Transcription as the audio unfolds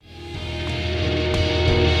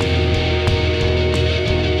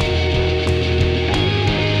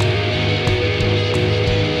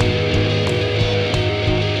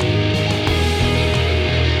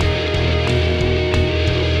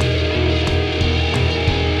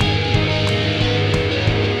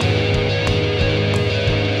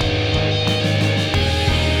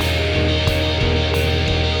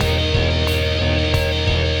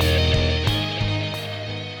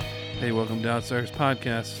Outsiders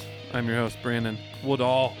Podcast. I'm your host, Brandon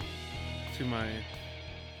Woodall. To my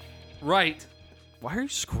right, Why are you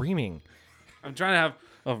screaming? I'm trying to have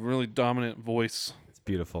a really dominant voice It's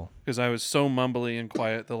beautiful. because I was so mumbly and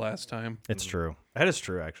quiet the last time. It's true. That is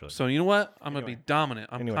true, actually. So you know what? I'm going to be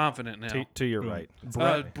dominant. I'm Anyway, confident now. To your right.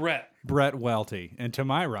 Brett. Brett Welty. And to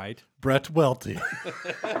my right, Brett Welty.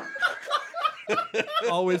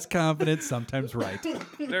 always confident, sometimes right.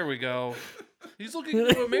 There we go. He's looking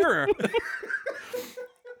into a mirror.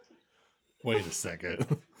 Wait a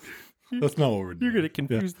second. That's not what we're doing. You're going to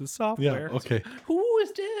confuse the Yeah, software. okay. Who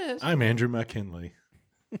is this? I'm Andrew McKinley.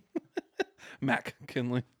 Mac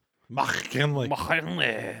Kinley. McKinley.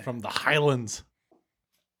 McKinley. From the Highlands,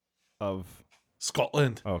 Of.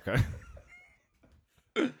 Scotland. Oh, okay.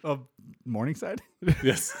 Of Morningside?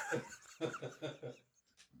 Yes.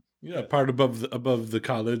 Yeah, part above the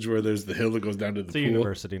college where there's the hill that goes down to the It's a pool.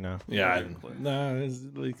 university now. Yeah,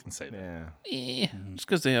 you can say that. Yeah. Just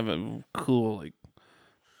because they have a cool, like,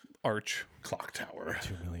 arch. Clock tower.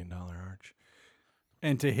 $2 million arch.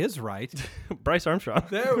 And to his right, Bryce Armstrong.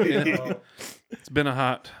 there we Yeah. go. It's been a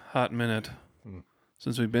hot minute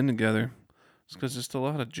since we've been together. It's because just a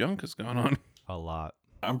lot of junk has gone on. A lot.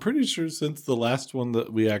 I'm pretty sure since the last one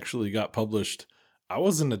that we actually got published, I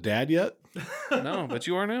wasn't a dad yet. No, but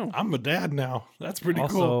you are now. I'm a dad now. That's pretty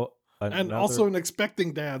cool. Also, And also an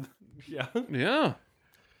expecting dad. yeah. Yeah.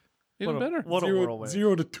 Even better. What a whirlwind.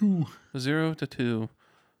 0 to 2. 0 to 2.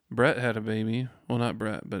 Brett had a baby. Well, not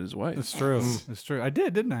Brett, but his wife. It's true. It's true. I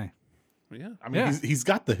did, didn't I? Yeah. I mean, Yeah. he's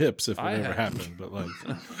got the hips if it I ever have. happened, but like,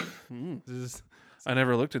 I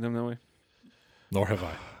never looked at him that way. nor have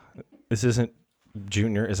I. This isn't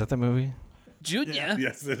Junior. Is that the movie? Junior.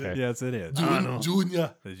 Yes, it Okay. Yes, it is.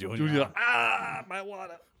 Junior. Junior. Ah, my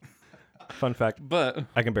water. Fun fact. But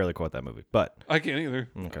I can barely quote that movie, but I can't either.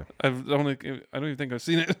 okay. I don't even think I've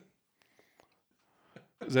seen it.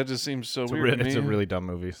 'Cause that just seems so weird to me. It's a really dumb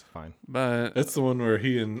movie. It's fine. But That's the one where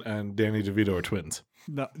he and Danny DeVito are twins.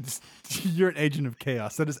 No, you're an agent of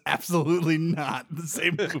chaos. That is absolutely not the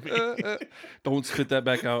same movie. don't spit that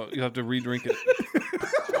back out. You have to re-drink it.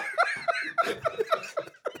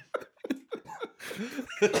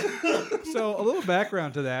 So a little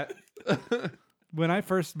background to that. When I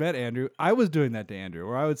first met Andrew, I was doing that to Andrew,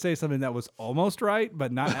 where I would say something that was almost right,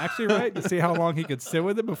 but not actually right, to see how long he could sit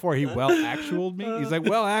with it before he actualed me. He's like,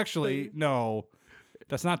 well, actually, no,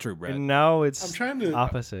 that's not true, Brett. And now it's I'm trying to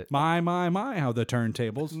opposite. My, how the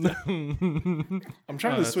turntables. I'm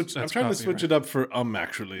trying to switch. I'm that's trying to switch copyright. it up for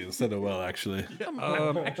actually instead of well actually.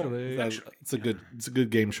 Actually. It's a good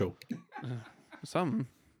game show. Something.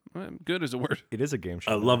 Good is a word. It is a game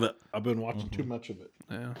show. I love it. I've been watching too much of it.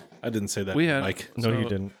 Yeah. I didn't say that. We had- Mike. No, So- you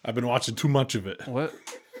didn't. I've been watching too much of it. What?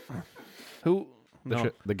 Who?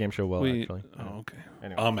 No. The game show well, We, actually. oh, okay.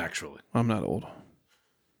 Anyway. Actually. I'm not old.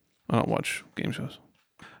 I don't watch game shows.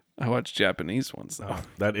 I watch Japanese ones though.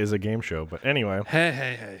 That is a game show, but anyway.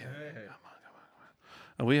 Hey. Come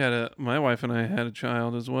on. We had my wife and I had a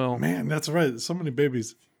child as well. Man, that's right. So many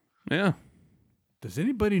babies. Yeah. Does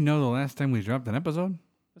anybody know the last time we dropped an episode?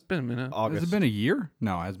 It's been a minute. August. Has it been a year?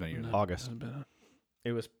 No, it has been a year. August. It's been a-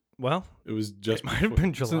 It was, well, It was just. it might have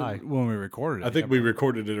been So, July. when we recorded it. I think we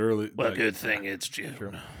recorded it early. Well, like- good thing it's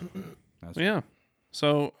June. That's Yeah.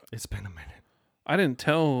 So It's been a minute. I didn't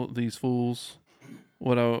tell these fools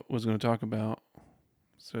what I was going to talk about.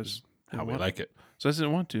 So I just how didn't we want- like it. So I just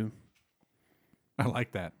didn't want to. I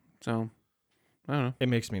like that. So I don't know. It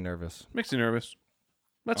makes me nervous. Makes you nervous.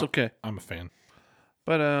 That's okay. I'm a fan.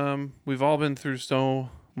 But we've all been through so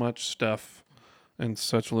much stuff in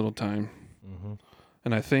such little time. Mm-hmm.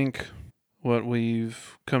 And I think what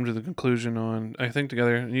we've come to the conclusion on, I think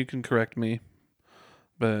together, and you can correct me,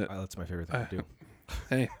 but That's my favorite thing to do.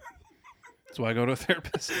 hey, that's why I go to a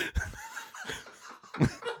therapist.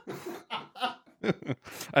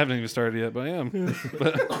 I haven't even started yet, but I am.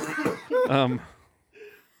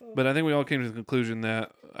 But I think we all came to the conclusion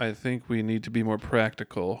that I think we need to be more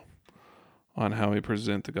practical on how we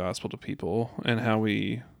present the gospel to people and how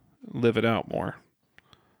we live it out more.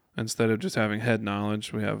 Instead of just having head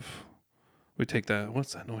knowledge, we take that.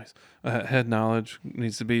 What's that noise? Head knowledge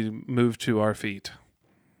needs to be moved to our feet.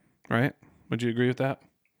 Right? Would you agree with that?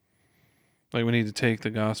 Like we need to take the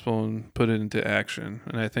gospel and put it into action.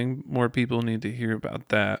 And I think more people need to hear about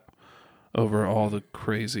that over all the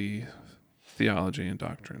crazy theology and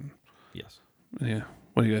doctrine. Yes. Yeah.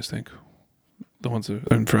 What do you guys think? The ones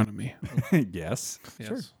that are in front of me. Yes.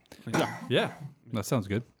 Sure. Yes. Yeah. That sounds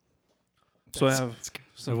good. So I have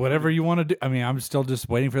So whatever you want to do. I mean, I'm still just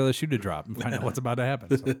waiting for the shoe to drop and find out what's about to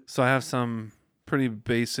happen. So. So I have some pretty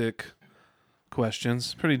basic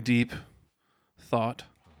questions, pretty deep thought.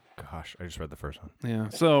 gosh, I just read the first one. Yeah.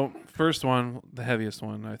 So first one, the heaviest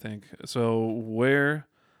one, I think. So where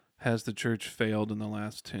has the church failed in the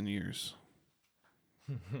last 10 years?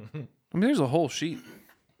 I mean, there's a whole sheet.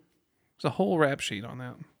 There's a whole rap sheet on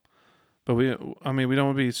that. But we don't want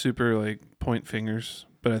to be super like point fingers,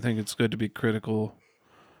 but I think it's good to be critical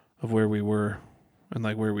of where we were and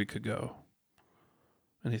like where we could go.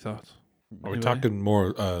 Any thoughts? Are we Anybody? talking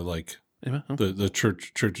more like Anybody? Oh, the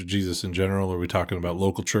Church of Jesus in general? Are we talking about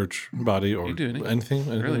local church body or You do anything. anything?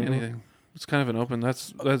 really anything. It's kind of an open.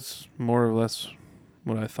 That's more or less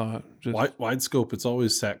what I thought. Just Wide scope. It's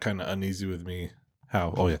always sat kind of uneasy with me.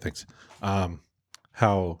 How? Oh yeah, thanks.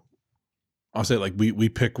 How? I'll say like we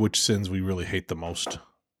pick which sins we really hate the most,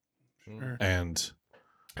 Sure. and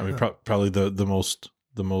I mean probably the most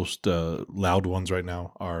loud ones right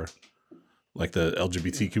now are like the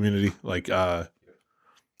LGBT community. Like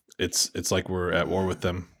it's like we're at war with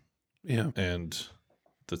them, Yeah. and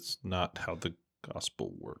that's not how the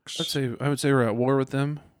gospel works. I would say we're at war with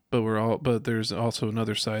them, but there's also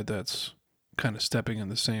another side that's kind of stepping in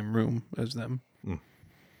the same room as them.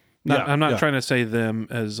 I'm not trying to say them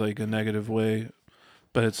as like a negative way,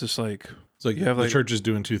 but it's just like It's like you have the like church is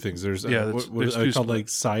doing two things. There's there's what are they two called, like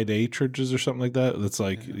side A churches or something like that. That's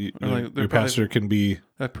like, Or like they're your pastor can be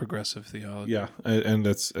that progressive theology. yeah, and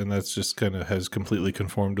that's just kind of has completely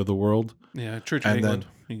conformed to the world. Yeah, Church of And then- England.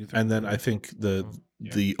 You can throw And then that I in. think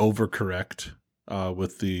the overcorrect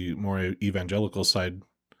with the more evangelical side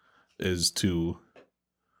is to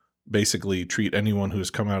basically treat anyone who has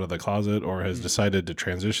come out of the closet or has decided to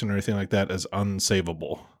transition or anything like that as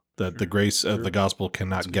unsavable. That the grace of the gospel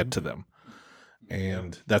cannot get to them,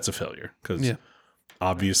 and that's a failure because Yeah.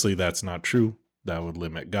 obviously that's not true. That would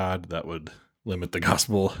limit God. That would limit the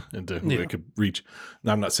gospel into who Yeah. it could reach.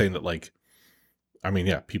 Now, I'm not saying that like, I mean,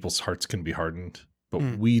 yeah, people's hearts can be hardened, but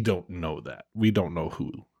we don't know that. We don't know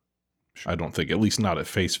who. Sure. I don't think, at least not at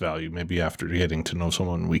face value. Maybe after getting to know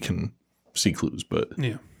someone, we can see clues. But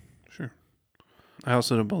Yeah, sure. I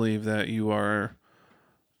also don't believe that you are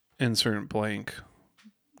insert blank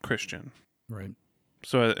Christian. Right.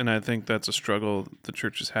 So, and I think that's a struggle the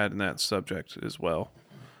church has had in that subject as well.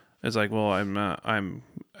 It's like, well,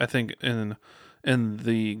 I think in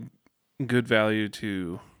the good value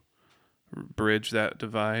to bridge that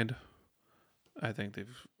divide, I think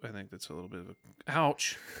that's a little bit of a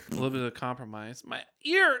little bit of compromise. My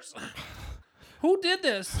ears. Who did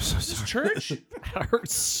this? This church? That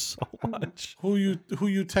hurts so much. who you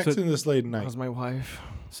texting this late That night? was my wife.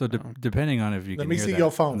 So depending on if you Let can me hear see that your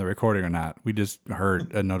phone. on the recording or not, we just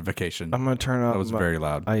heard a notification. I'm gonna turn up. That was very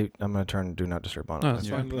loud. I'm gonna turn Do Not Disturb on. No, it. that's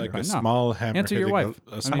Yeah. fine. Like Right a now. small hammer. Answer your hitting wife.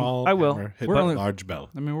 A small I will. hammer hit We're a only- large bell.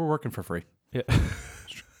 I mean, we're working for free. Yeah.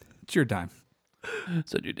 It's your time.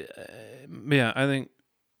 So, yeah, I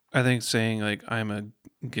think saying like I'm a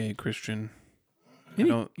gay Christian. I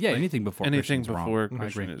don't like, Anything before anything Christian's wrong. before I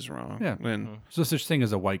Christian agree. is wrong. Yeah. And There's no such thing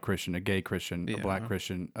as a white Christian, a gay Christian, a Yeah. black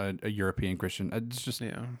Christian, a European Christian. It's just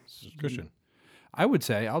yeah. Christian. I would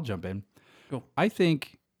say, I'll jump in. Go. I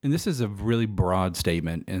think, and this is a really broad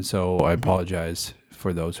statement, and so I apologize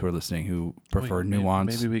for those who are listening who prefer Wait,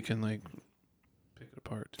 nuance. Maybe we can like pick it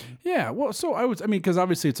apart. Too. Yeah, well, so I mean, because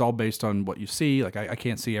obviously it's all based on what you see. Like, I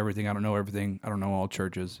can't see everything. I don't know everything. I don't know all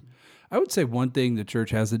churches. I would say one thing the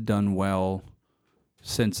church hasn't done well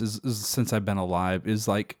since I've been alive is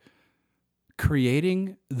like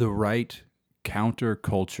creating the right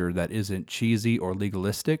counterculture that isn't cheesy or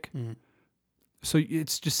legalistic. Mhm. So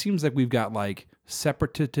it just seems like we've got like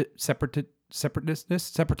separateness,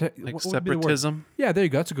 Like separatism. Yeah, there you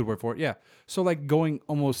go. That's a good word for it. Yeah. So like going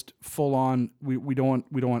almost full on. We don't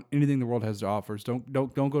want anything the world has to offer. Don't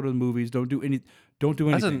go to the movies. Don't do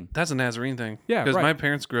anything. That's a Nazarene thing. Yeah, because right. my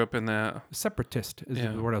parents grew up in that. Separatist is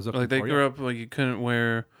Yeah, the word I was looking like they for. grew up like you couldn't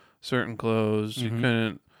wear certain clothes. You Mhm.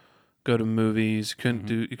 couldn't go to movies. You couldn't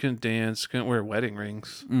Mm-hmm. you couldn't dance. You couldn't wear wedding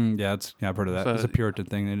rings. Yeah, I've heard of that. So- It's a Puritan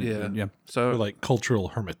thing. Yeah. Yeah. So Or like cultural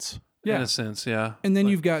hermits. Yeah. in a sense, yeah. And then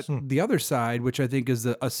you've got Hmm. the other side, which I think is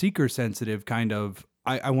a seeker sensitive kind of.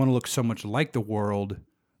 I want to look so much like the world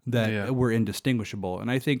that Yeah. we're indistinguishable. And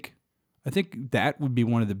I think that would be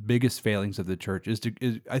one of the biggest failings of the church.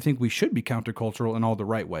 I think we should be countercultural in all the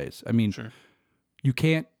right ways. I mean, Sure. you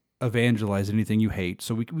can't evangelize anything you hate,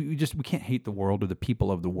 so we can't hate the world or the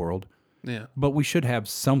people of the world. Yeah. But we should have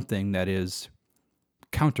something that is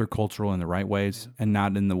countercultural in the right ways and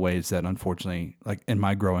not in the ways that, unfortunately, like in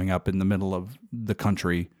my growing up in the middle of the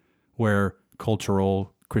country where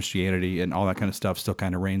cultural Christianity and all that kind of stuff still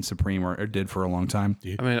kind of reigns supreme or did for a long time.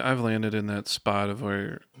 I mean, I've landed in that spot of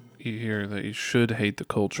where you hear that you should hate the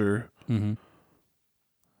culture. Mm-hmm.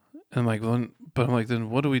 And like, But I'm like, then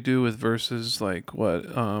what do we do with verses like what,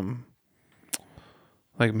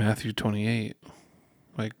 like Matthew 28,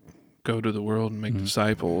 like go to the world and make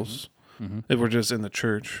disciples. If we're just in the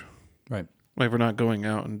church, Right. like we're not going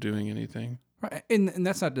out and doing anything. Right. And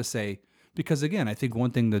that's not to say, because again, I think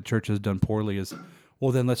one thing the church has done poorly is,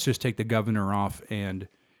 well, then let's just take the governor off and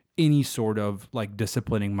any sort of like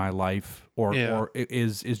disciplining my life or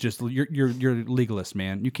is just you're legalist,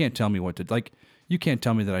 man. You can't tell me what to like. You can't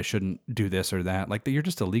tell me that I shouldn't do this or that. Like you're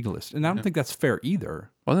just a legalist, and I don't think that's fair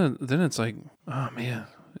either. Well, then it's like, oh man,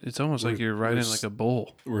 it's almost like you're riding like a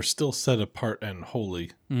bull. We're still set apart and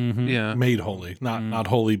holy, Yeah, made holy, not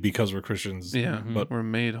holy because we're Christians, yeah, but we're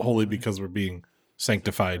made holy because we're being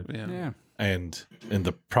sanctified, Yeah. and in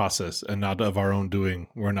the process, and not of our own doing,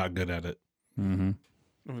 we're not good at it.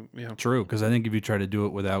 Yeah. True, because I think if you try to do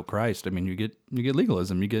it without Christ, I mean, you get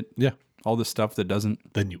legalism. You get all this stuff that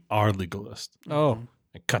doesn't. Then you are legalist, Oh,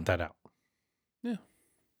 and cut that out. Yeah.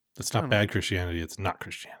 It's not bad Christianity. It's not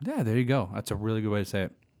Christianity. yeah. There you go. That's a really good way to say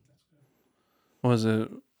it. Was it?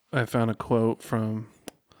 I found a quote from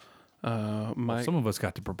Mike. Some of us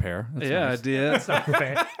got to prepare. That's Yeah, nice. I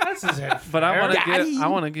did. This isn't But I want to Got get. I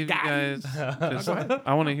him. want to give you guys. Just,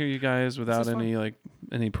 I want to hear you guys without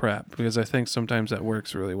any prep because I think sometimes that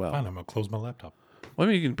works really well. Fine, I'm gonna close my laptop. Well,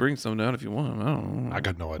 I mean, you can bring some down if you want. I don't know. I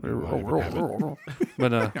got no idea. I even have it.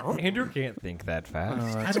 But Andrew can't think that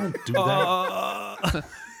fast. I don't do that.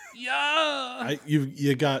 yeah.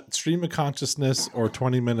 You got stream of consciousness or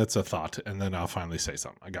 20 minutes of thought, and then I'll finally say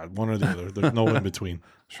something. I got one or the other. There's no in between.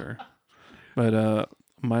 Sure. But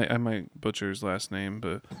I might butcher his last name,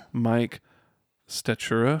 but Mike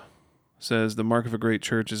Stachura says the mark of a great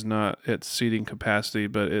church is not its seating capacity,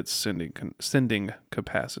 but its sending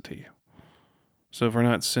capacity. So if we're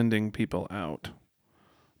not sending people out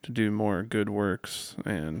to do more good works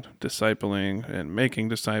and discipling and making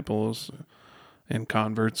disciples and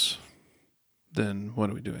converts, then what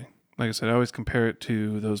are we doing? Like I said, I always compare it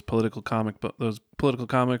to those political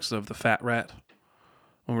comics of the Fat Rat,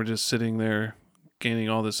 when we're just sitting there gaining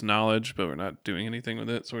all this knowledge, but we're not doing anything with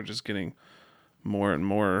it. So we're just getting more and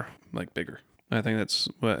more like bigger. I think that's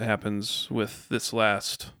what happens with this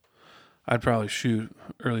last, I'd probably shoot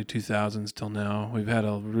early 2000s till now. We've had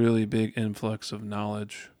a really big influx of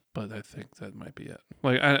knowledge, but I think that might be it.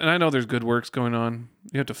 And I know there's good works going on.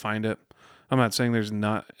 You have to find it. I'm not saying there's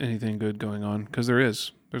not anything good going on, because there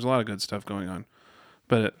is. There's a lot of good stuff going on.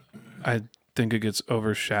 But I think it gets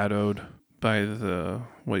overshadowed by the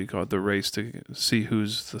race to see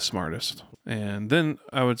who's the smartest. And then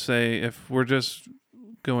I would say if we're just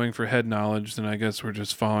going for head knowledge, then I guess we're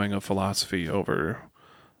just following a philosophy over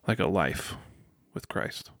like a life with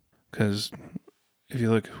Christ. Because if you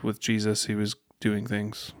look with Jesus, he was doing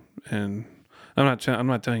things, and I'm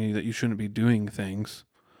not telling you that you shouldn't be doing things,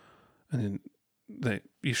 and that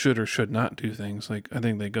you should or should not do things. Like I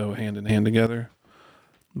think they go hand in hand together.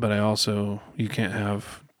 But you can't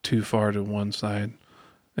have too far to one side.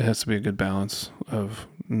 It has to be a good balance of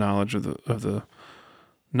knowledge of the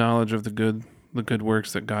knowledge of the good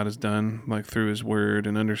works that God has done, like through his word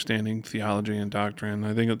and understanding theology and doctrine.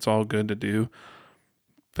 I think it's all good to do.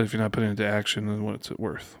 But if you're not putting it into action, then what's it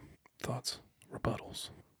worth? Thoughts? Rebuttals?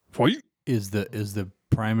 Fight? Is the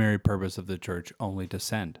primary purpose of the church only to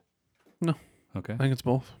send? No. Okay. I think it's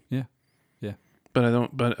both. Yeah.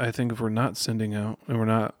 But I think if we're not sending out and we're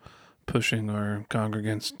not pushing our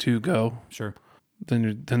congregants to go, Sure. then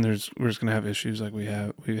we're just gonna have issues like we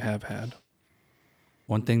have had.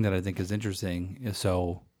 One thing that I think is interesting is,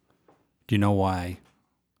 so do you know why?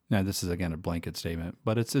 Now this is again a blanket statement,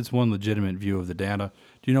 but it's one legitimate view of the data.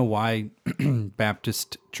 Do you know why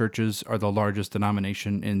Baptist churches are the largest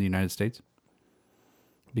denomination in the United States?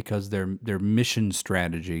 Because their mission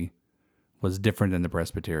strategy was different than the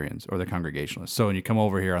Presbyterians or the Congregationalists. So when you come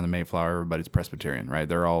over here on the Mayflower, everybody's Presbyterian, right?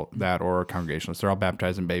 They're all that or Congregationalists. They're all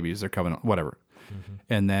baptizing babies. They're covenant, whatever. Mm-hmm.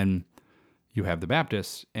 And then you have the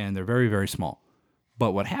Baptists, and they're very, very small.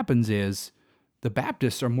 But what happens is the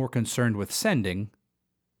Baptists are more concerned with sending,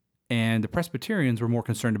 and the Presbyterians were more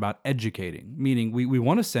concerned about educating, meaning we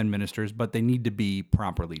want to send ministers, but they need to be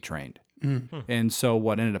properly trained. Mm-hmm. And so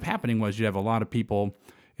what ended up happening was you have a lot of people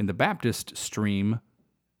in the Baptist stream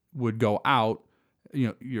would go out,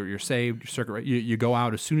 you're saved, you're circuit, right? You go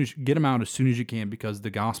out as soon as you get them out as soon as you can, because the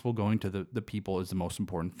gospel going to the people is the most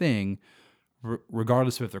important thing,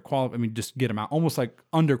 regardless of if they're qualified. I mean, just get them out, almost like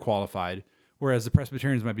underqualified, whereas the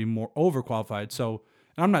Presbyterians might be more overqualified. So,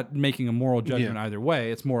 and I'm not making a moral judgment either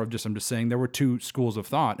way. It's more of I'm just saying there were two schools of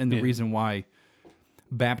thought, and the reason why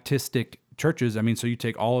Baptistic churches, I mean, so you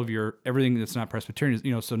take all of everything that's not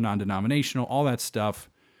Presbyterian, so non-denominational, all that stuff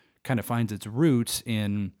kind of finds its roots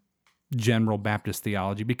in general Baptist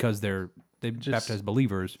theology because they baptize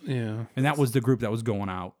believers, Yeah. and that was the group that was going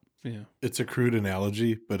out. Yeah. It's a crude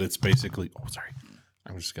analogy, but it's basically. Oh, sorry.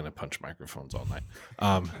 I'm just gonna punch microphones all night.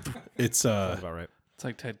 It's About right. It's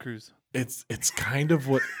like Ted Cruz. it's kind of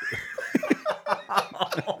what.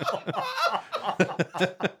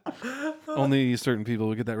 Only certain people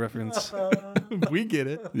would get that reference. We get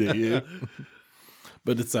it. Yeah.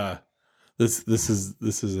 But it's this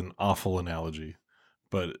is an awful analogy,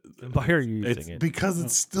 but Why are you it's using it? because it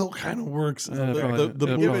still kind of works. It'll The probably- the it'll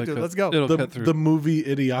movie- probably it, cut- let's go. It'll the, cut through. the movie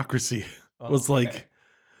Idiocracy was okay. like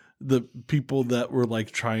the people that were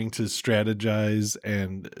like trying to strategize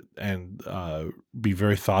and be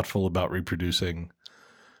very thoughtful about reproducing,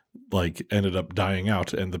 like ended up dying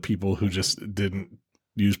out, and the people who just didn't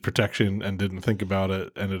use protection and didn't think about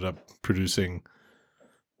it ended up producing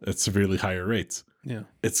at severely higher rates. Yeah.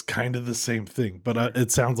 It's kind of the same thing, but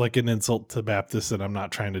it sounds like an insult to Baptists, and I'm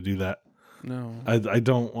not trying to do that. No. I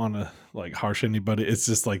don't want to like harsh anybody. It's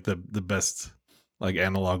just like the best like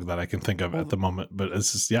analog that I can think of at the moment. But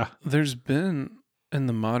it's just There's been in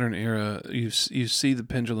the modern era, you see the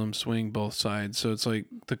pendulum swing both sides. So it's like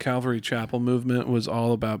the Calvary Chapel movement was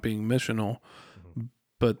all about being missional,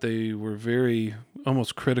 but they were very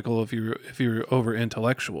almost critical if you're over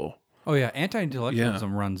intellectual. Oh yeah,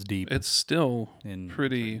 anti-intellectualism runs deep It's still in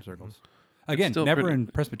pretty- certain circles. Again, still never pretty- in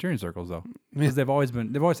Presbyterian circles though, Yeah. because they've always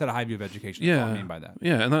had a high view of education. That's all I mean by that.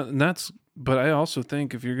 Yeah, and that's. But I also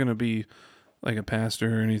think if you're going to be like a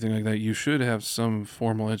pastor or anything like that, you should have some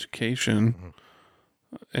formal education.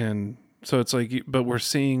 And so it's like, but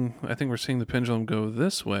I think we're seeing the pendulum go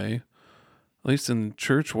this way, at least in the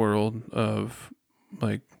church world, of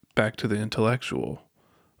like back to the intellectual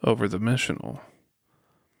over the missional.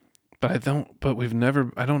 But I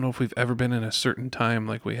don't know if we've ever been in a certain time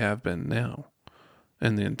like we have been now,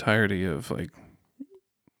 in the entirety of like.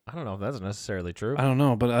 I don't know if that's necessarily true. I don't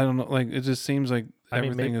know, but I don't know. Like, it just seems like I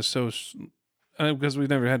mean, everything is so. Because we've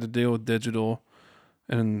never had to deal with digital,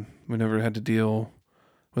 and we never had to deal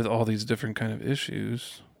with all these different kind of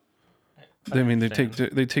issues. I mean, they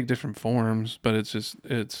take different forms, but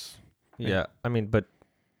it's. Yeah, I mean, but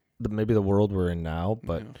maybe the world we're in now,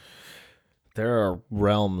 but there are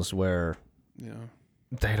realms where Yeah.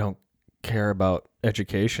 they don't care about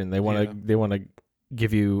education. They want to Yeah. they want to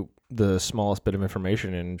give you the smallest bit of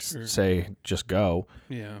information and Sure. say just go.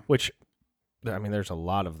 Yeah. Which, I mean, there's a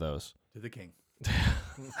lot of those. To the king.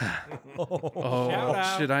 Oh, Shout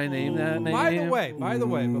out. should I name that name? By the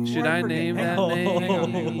way, before Should I forget- name hang that on, hang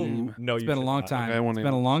on. name? No, It's been a long time. Okay, I won't It's name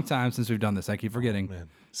been a long time since we've done this. I keep forgetting. man.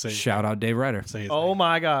 Say Shout out Dave Ryder. Say his Oh name.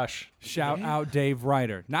 my gosh. Shout out Dave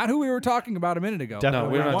Ryder. Not who we were talking about a minute ago. Definitely.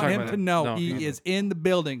 But we're we not want talking him about to him. know No, he is in the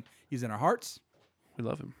building. He's in our hearts. We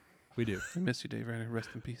love him. We do. We miss you, Dave Ryder. Rest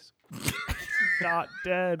in peace. Not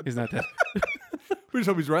dead. He's not dead. We just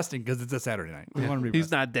hope he's resting because it's a Saturday night. We want him to be He's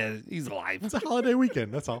resting. not dead. He's alive. It's a holiday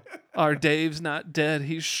weekend. That's all. Our Dave's not dead.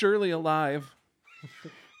 He's surely alive.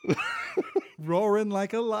 roaring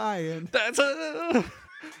like a lion. That's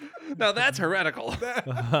now that's heretical.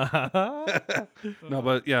 No,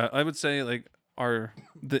 but yeah, I would say like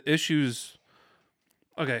the issues.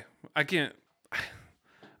 Okay, I can't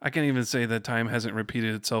even say that time hasn't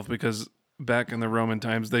repeated itself because back in the Roman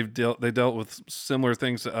times they dealt with similar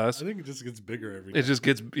things to us. I think it just gets bigger every It just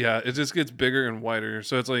gets bigger and wider.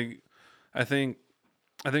 So it's like I think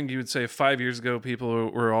you would say 5 years ago people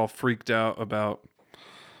were all freaked out about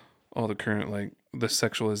all the current like the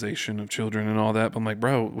sexualization of children and all that. But I'm like,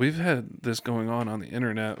 bro, we've had this going on the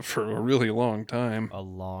internet for a really long time. A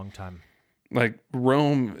long time. Like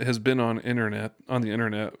Rome has been on the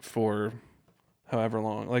internet for however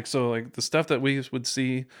long. Like so like the stuff that we would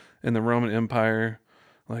see in the Roman Empire,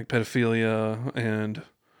 like pedophilia and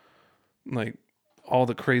like all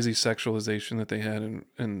the crazy sexualization that they had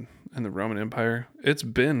in the Roman Empire, it's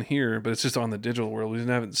been here, but it's just on the digital world. We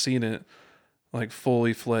haven't seen it like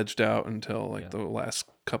fully fledged out until like the last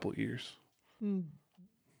couple of years.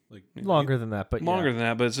 like Longer than that, but Longer than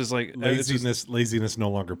that, but it's just like laziness no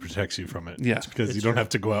longer protects you from it. Yeah. because you don't have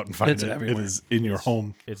to go out and find It's it. everywhere. It is in your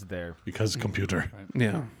home it's there. because computer.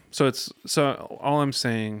 Yeah. So all I'm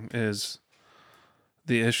saying is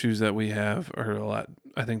the issues that we have are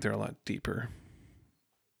I think they're a lot deeper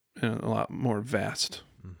and a lot more vast.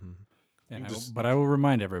 But I will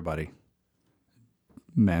remind everybody.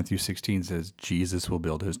 Matthew 16 says Jesus will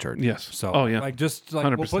build his church. Yes. So, Oh, yeah. like, just like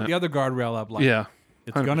we'll 100%. put the other guardrail up. Like, Yeah.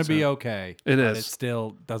 it's going to be 100%. okay. It but is. It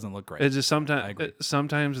still doesn't look great. It's just I agree.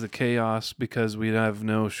 sometimes the chaos because we have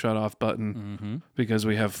no shut off button Mm-hmm. because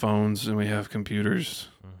we have phones and we have computers.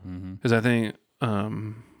 Because I think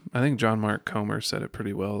John Mark Comer said it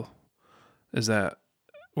pretty well. Is that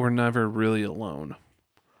we're never really alone.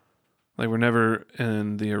 Like, we're never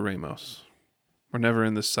in the eremos. We're never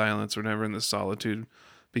in the silence. We're never in the solitude,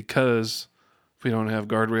 because if we don't have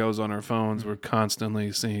guardrails on our phones, we're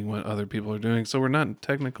constantly seeing what other people are doing. So we're not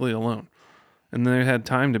technically alone. And they had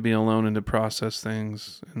time to be alone and to process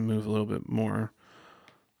things and move a little bit more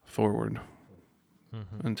forward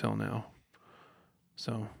until now.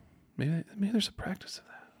 So maybe there's a practice of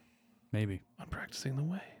that. Maybe. On practicing the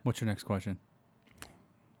way. What's your next question?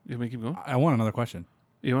 You want me to keep going? I want another question.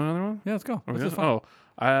 You want another one? Yeah, let's go. Are we This is good?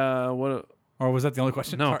 fun. What? Or was that the only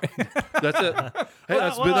question? No. Sorry. That's it. Hey,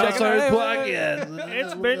 that's been well, outside podcast.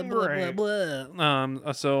 It's been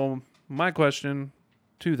great. So my question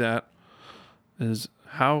to that is,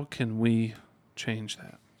 how can we change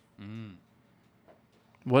that?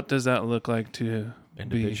 What does that look like to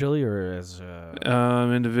Individually or as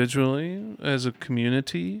individually, as a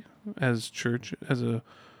community, as church, as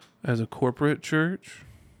a corporate church?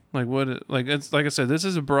 Like it's like I said, this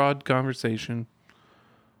is a broad conversation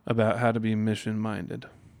about how to be mission minded.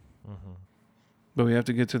 But we have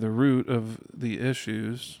to get to the root of the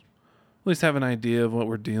issues. At least have an idea of what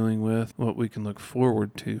we're dealing with, what we can look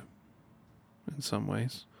forward to in some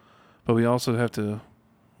ways. But we also have to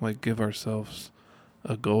give ourselves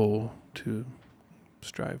a goal to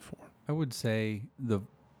strive for. I would say the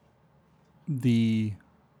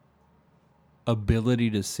ability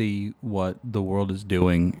to see what the world is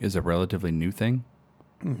doing is a relatively new thing.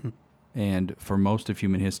 And for most of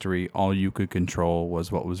human history, all you could control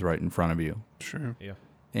was what was right in front of you. Sure. Yeah.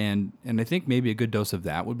 And I think maybe a good dose of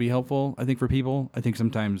that would be helpful. I think for people, I think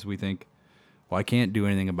sometimes we think, well, I can't do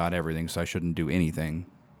anything about everything, so I shouldn't do anything.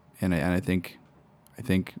 And I think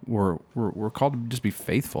we're called to just be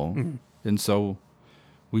faithful, and so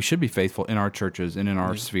we should be faithful in our churches and in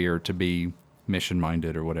our sphere to be mission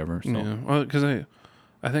minded or whatever. So. Yeah. Well, because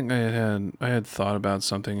I think I had thought about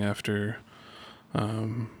something after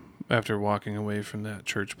walking away from that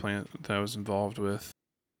church plant that I was involved with.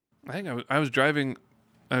 I think I was driving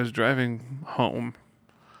home,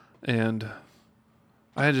 and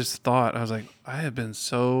I had just thought, I was like, I have been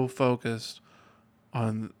so focused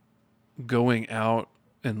on going out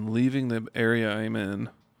and leaving the area I'm in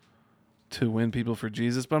to win people for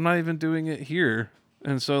Jesus, but I'm not even doing it here.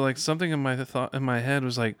 And so something in my head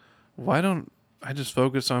was like, why don't I just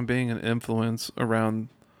focus on being an influence around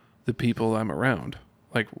the people I'm around,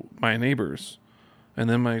 like my neighbors, and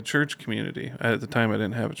then my church community. At the time, I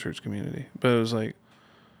didn't have a church community, but it was like,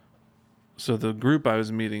 so the group I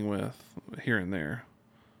was meeting with here and there,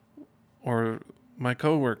 or my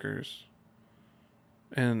coworkers.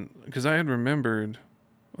 And because I had remembered,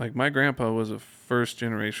 my grandpa was a first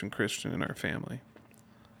generation Christian in our family,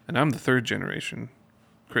 and I'm the third generation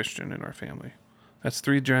Christian in our family. That's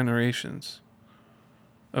 3 generations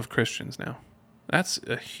of Christians now. That's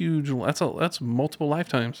a huge. That's multiple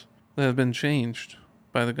lifetimes that have been changed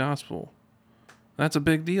by the gospel. That's a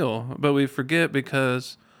big deal, but we forget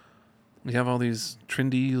because we have all these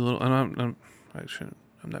trendy little. I shouldn't.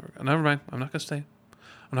 Never mind. I'm not gonna say.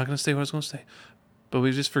 I'm not gonna say what I was gonna say. But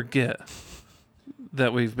we just forget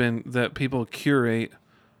that people curate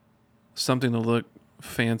something to look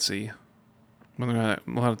fancy when they're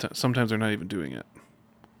not. Sometimes they're not even doing it.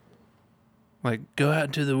 Like, go out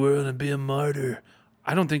into the world and be a martyr.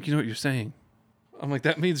 I don't think you know what you're saying. I'm like,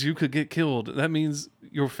 that means you could get killed. That means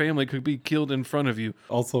your family could be killed in front of you.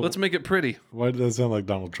 Also, Let's make it pretty. why does that sound like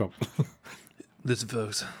Donald Trump? Listen,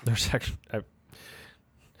 folks. There's actually, I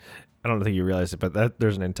don't think you realize it, but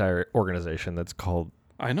there's an entire organization that's called.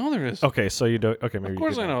 I know there is. Okay, so you don't. Okay, maybe. Of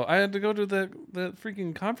course you I do know. I had to go to that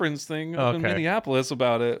freaking conference thing up in Okay. Minneapolis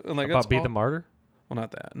about it. And About Be the Martyr. Well,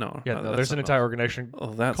 not that. No. Yeah, no, no, that's there's an something entire else. organization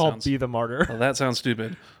Oh, that called sounds. Be the Martyr. Oh, that sounds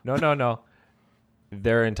stupid. No.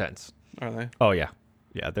 They're intense. Are they? Oh yeah,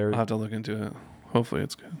 they're. I'll have to look into it. Hopefully,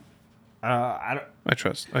 it's good. I don't. I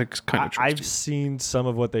trust. I kind of trust I've you. seen some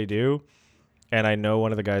of what they do, and I know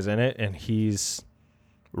one of the guys in it, and he's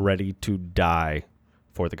ready to die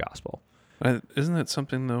for the gospel. Isn't that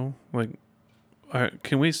something though?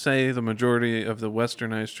 Can we say the majority of the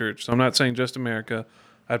Westernized church? So I'm not saying just America.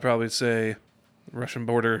 I'd probably say Russian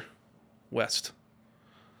border west.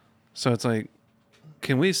 So it's like,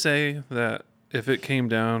 can we say that if it came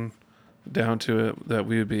down to it, that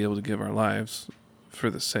we would be able to give our lives for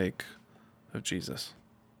the sake of Jesus?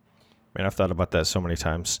 Man, I've thought about that so many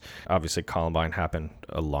times. Obviously, Columbine happened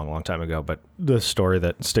a long, long time ago, but the story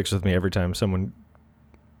that sticks with me every time someone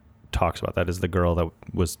talks about that is the girl that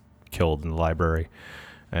was killed in the library,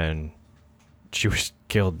 and she was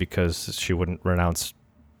killed because she wouldn't renounce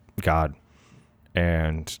God.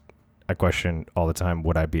 And I question all the time,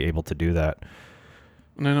 would I be able to do that?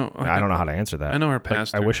 And I know I don't know how to answer that. I know our Like,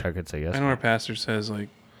 pastor. I wish I could say yes. I know our pastor says like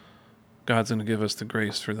God's going to give us the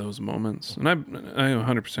grace for those moments, and I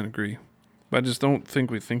 100% agree. But I just don't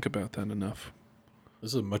think we think about that enough.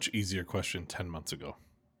 This is a much easier question 10 months ago.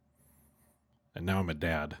 And now I'm a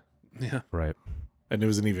dad. Yeah, Right. And it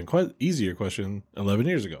was an even quite easier question 11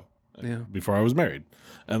 years ago. Yeah. Before I was married.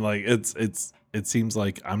 And like it seems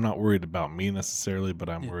like I'm not worried about me necessarily, but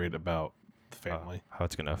I'm worried about the family. How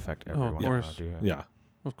it's going to affect of everyone. course. around you. Yeah.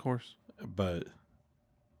 of course. But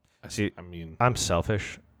See, I mean, I'm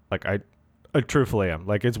selfish. Like I truthfully am.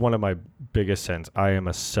 Like it's one of my biggest sins. I am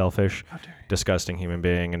a selfish, How dare you? disgusting human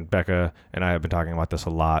being, and Becca and I have been talking about this a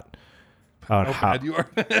lot on how bad you are.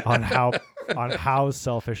 on how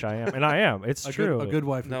selfish I am, and I am. It's true. A good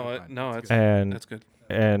wife. and That's good.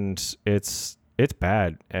 and it's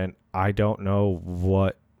bad, and I don't know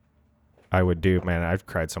what I would do. Man, I've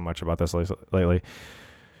cried so much about this lately.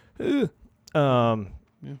 Be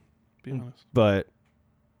honest. But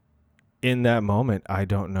in that moment, I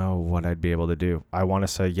don't know what I'd be able to do. I want to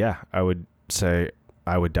say, yeah, I would say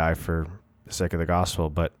I would die for the sake of the gospel,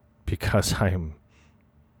 but because I'm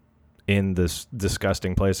in this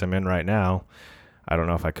disgusting place I'm in right now, I don't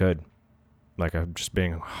know if I could. Like, I'm just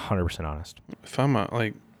being 100% honest. If I'm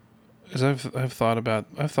like, as I've thought about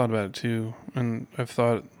it too, and I've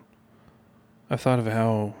thought of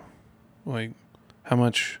how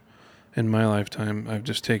much in my lifetime I've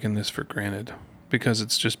just taken this for granted because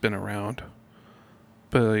it's just been around.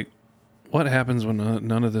 But like, what happens when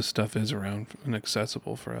none of this stuff is around and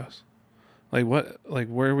accessible for us? Like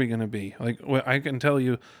where are we going to be? Like, I can tell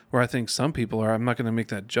you where I think some people are. I'm not going to make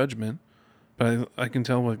that judgment, but I can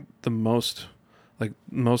tell what most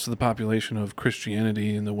of the population of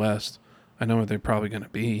Christianity in the West, I know where they're probably going to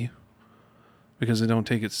be because they don't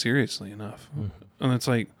take it seriously enough. And it's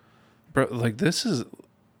like, bro, like this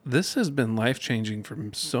has been life-changing for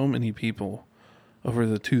so many people over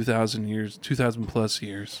the 2,000 plus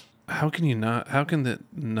years. How can that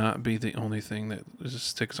not be the only thing that just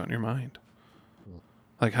sticks on your mind?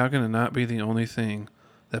 Like, how can it not be the only thing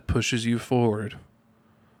that pushes you forward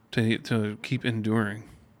to keep enduring?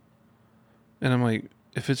 And I'm like,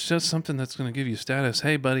 if it's just something that's going to give you status,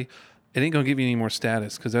 hey, buddy, it ain't going to give you any more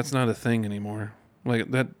status because that's not a thing anymore.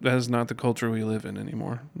 Like, that is not the culture we live in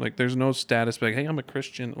anymore. Like, there's no status like, hey, I'm a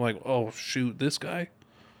Christian. Like, oh, shoot, this guy,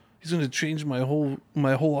 he's going to change my whole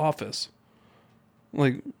office.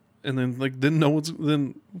 Like, and then, like,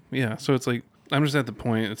 yeah. So it's like, I'm just at the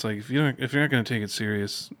point. It's like, if you're not going to take it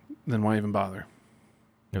serious, then why even bother?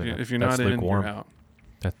 If you're not in, lukewarm. you're out.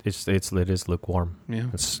 It is lukewarm. Yeah.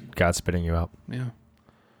 It's God spitting you out. Yeah.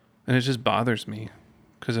 And it just bothers me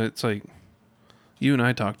because it's like, you and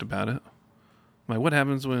I talked about it. Like, what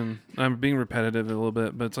happens when, I'm being repetitive a little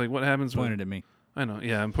bit, but it's like, what happens when, Pointed at me. I know,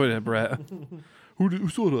 yeah, I'm pointing at Brett. Who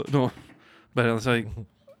saw that? No. But it's like,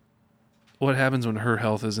 what happens when her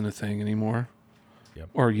health isn't a thing anymore? Yep.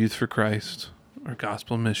 Or Youth for Christ, or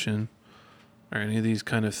Gospel Mission, or any of these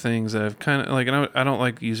kind of things that I've kind of, like, and I don't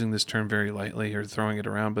like using this term very lightly or throwing it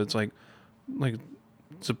around, but it's like,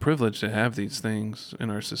 it's a privilege to have these things in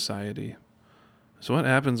our society. So what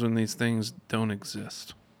happens when these things don't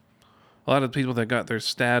exist? A lot of people that got their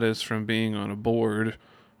status from being on a board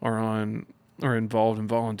or involved in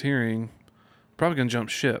volunteering probably gonna jump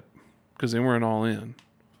ship because they weren't all in.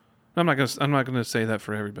 I'm not gonna say that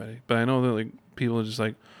for everybody, but I know that like people are just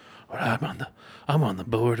like, well, I'm on the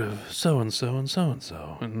board of so and so and so and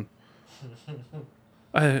so, and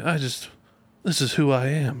I just, this is who I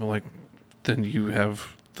am. Like, then you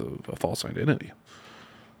have a false identity,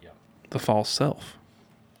 the false self.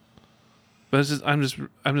 But it's just, I'm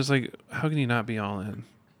just like, how can you not be all in?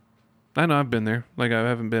 I know I've been there. Like, I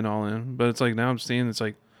haven't been all in, but it's like now I'm seeing it's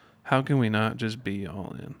like, how can we not just be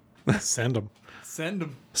all in? send them. Send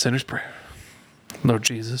them. Sinner's prayer. Lord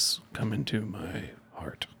Jesus, come into my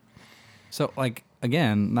heart. So, like,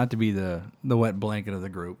 again, not to be the wet blanket of the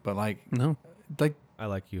group, but like, No. I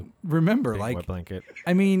like you. remember, Big like, wet blanket.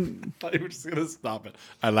 I mean, I thought you were just gonna stop it.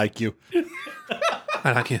 I like you.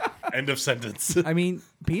 I like it. End of sentence. I mean,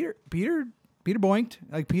 Peter boinked.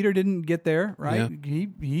 Like, Peter didn't get there, right? Yeah.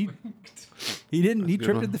 He didn't. He good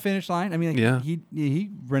tripped one. at the finish line. I mean, like, Yeah. he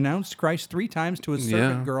renounced Christ 3 times to a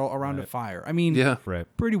servant Yeah. girl around a fire. I mean, Yeah. Right.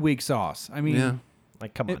 pretty weak sauce. I mean, Yeah.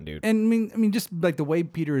 Like, come on, dude. And I mean, just like the way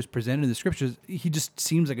Peter is presented in the scriptures, he just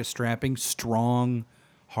seems like a strapping, strong,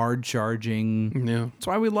 hard charging. Yeah. That's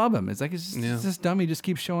why we love him. It's like it's Yeah. this dummy just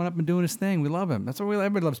keeps showing up and doing his thing. We love him. That's why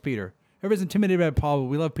everybody loves Peter. Everybody's intimidated by Paul, but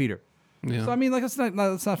we love Peter. Yeah. So I mean, like let's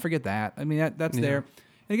not forget that. I mean that's Yeah. there.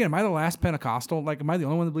 And again, am I the last Pentecostal? Like, am I the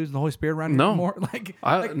only one that believes in the Holy Spirit around here No. anymore? Like,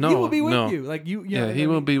 He no, will be with no. you. Like you. Yeah, know, he I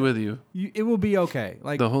will mean, be with you. It will be okay.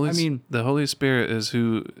 Like The Holy, I mean, the Holy Spirit is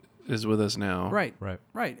who is with us now. right, Right.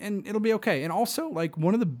 right, and it'll be okay. And also, like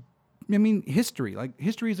one of the, history. Like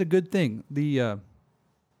history is a good thing. The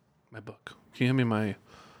My book. Can you hand me my?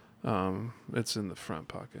 It's in the front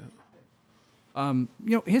pocket.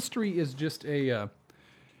 history is just a.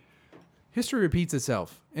 History repeats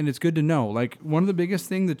itself, and it's good to know. Like one of the biggest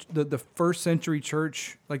thing that the first century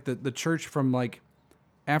church, like the church from like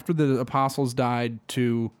after the apostles died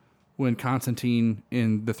to when Constantine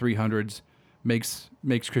in the 300s makes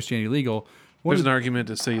Christianity legal. One There's of an argument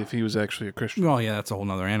to say if he was actually a Christian. Well, yeah, that's a whole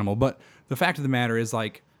nother animal. But the fact of the matter is,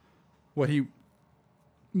 like, but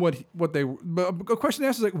a question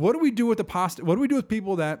asked is like, what do we do with what do we do with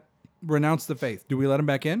people that renounce the faith? Do we let them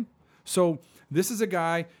back in? So this is a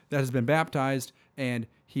guy that has been baptized and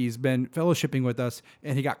he's been fellowshipping with us,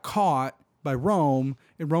 and he got caught by Rome,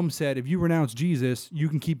 and Rome said, if you renounce Jesus, you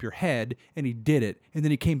can keep your head, and he did it. And then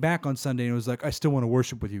he came back on Sunday and was like, I still want to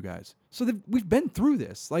worship with you guys. So we've been through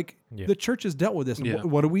this. Like, the church has dealt with this. Yeah.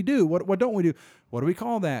 What do we do? What don't we do? What do we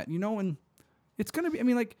call that? And it's going to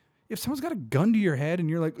be, like, if someone's got a gun to your head and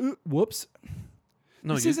you're like, whoops.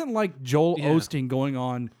 No, This isn't like Joel Yeah. Osteen going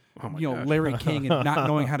on, gosh. Larry King and not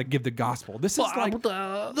knowing how to give the gospel. This is like,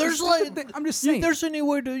 I'm just saying. any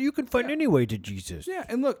way you can find any way to Jesus. Yeah,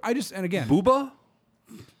 and look, and again, Booba?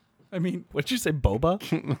 I mean, What'd you say,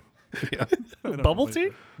 boba? Yeah. Bubble tea?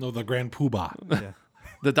 No, the Grand Poobah.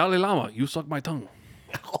 The Dalai Lama, you suck my tongue.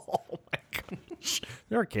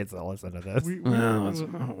 There are kids that listen to this.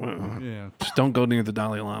 yeah, Just don't go near the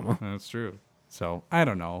Dalai Lama. that's true. So I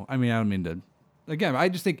don't know. I mean, I don't mean to. Again, I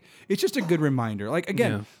just think it's just a good reminder. Like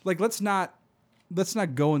again, Yeah. like let's not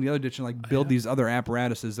go in the other ditch and like build these other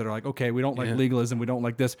apparatuses that are like, okay, we don't like Yeah. legalism, we don't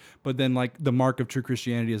like this, but then like the mark of true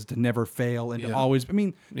Christianity is to never fail and to Yeah. always. I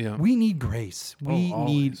mean, Yeah. we need grace. We need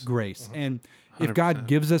always. grace, and if God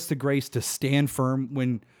gives us the grace to stand firm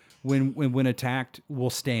when attacked, we'll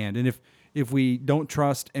stand. And if we don't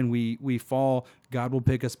trust and we fall, God will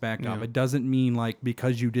pick us back up. It doesn't mean like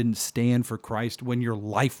because you didn't stand for Christ when your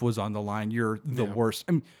life was on the line, you're the worst.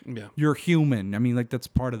 I mean, Yeah. you're human. I mean, like that's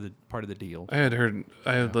part of the deal. I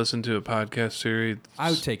had listened to a podcast series. I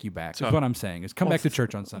would take you back. Is what I'm saying. Is come back to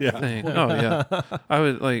church on Sunday. thing. Oh yeah,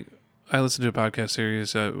 I listened to a podcast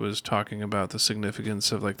series that was talking about the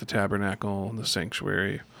significance of like the tabernacle and the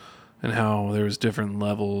sanctuary, and how there was different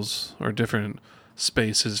levels or different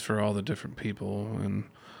spaces for all the different people. And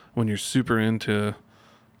when you're super into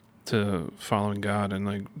following God and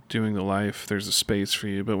like doing the life, there's a space for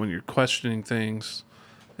you. But when you're questioning things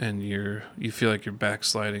and you feel like you're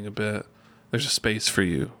backsliding a bit, there's a space for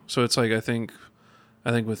you. So it's like I think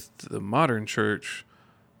with the modern church,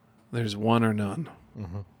 there's one or none.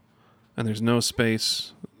 And there's no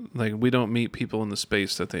space. Like we don't meet people in the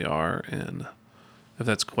space that they are in. If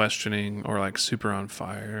that's questioning or like super on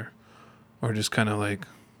fire or just kind of like,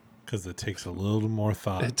 Because it takes a little more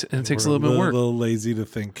thought. It takes a little bit We're of work. a little lazy to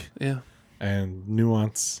think. yeah, And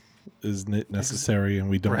nuance is necessary, and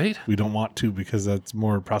we don't want to because that's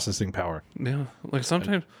more processing power. yeah. Like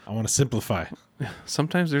sometimes I want to simplify.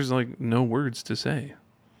 there's like no words to say.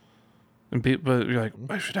 And but you're like,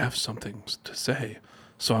 I should have something to say.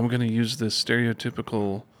 So I'm going to use this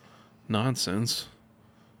stereotypical nonsense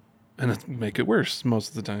and make it worse most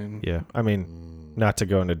of the time. Yeah. I mean, not to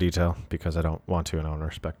go into detail because I don't want to and I want to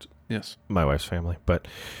respect Yes. my wife's family, but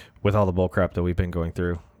with all the bull crap that we've been going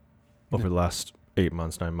through over the last 8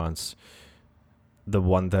 months, 9 months, the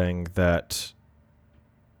one thing that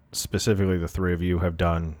specifically the three of you have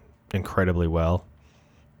done incredibly well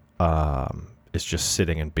is just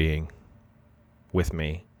sitting and being with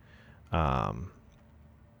me.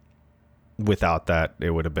 Without that, it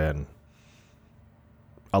would have been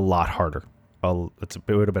a lot harder. It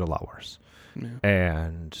would have been a lot worse. Yeah.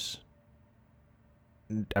 And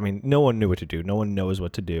I mean, no one knew what to do. No one knows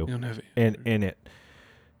what to do You don't have in it.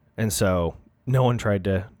 And so no one tried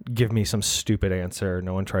to give me some stupid answer.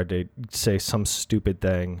 No one tried to say some stupid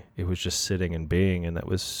thing. It was just sitting and being, and that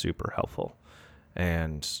was super helpful.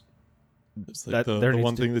 And It's like That- the there needs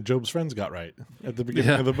one to- thing that Job's friends got right at the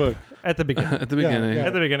beginning Yeah. of the book. at the beginning, at the beginning. yeah.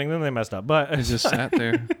 at the beginning, then they messed up. But It just sat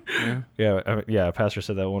there. Yeah. yeah, Pastor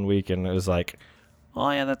said that one week, and it was like, oh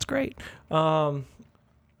yeah, that's great.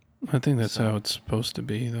 I think that's how it's supposed to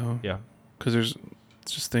be, though. Yeah. Because there's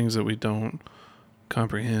just things that we don't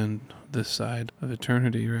comprehend this side of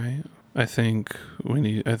eternity, right? I think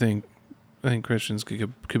Christians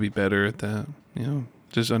could be better at that. You know,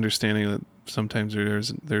 just understanding that sometimes there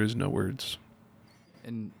is no words.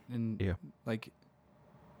 And Yeah. like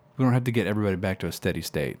We don't have to get everybody back to a steady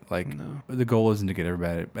state. Like No. the goal isn't to get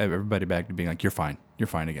everybody back to being like, you're fine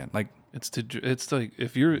again. Like It's like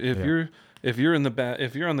if you're in the if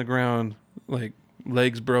you're on the ground, like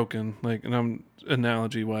legs broken, like, and I'm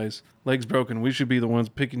analogy wise, legs broken, we should be the ones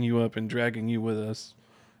picking you up and dragging you with us,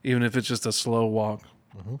 even if it's just a slow walk.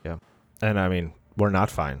 Yeah. And I mean, we're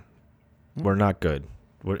not fine. We're not good.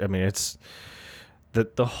 I mean, it's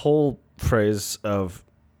the whole phrase of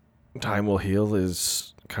time will heal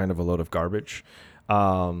is kind of a load of garbage.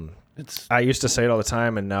 It's I used to say it all the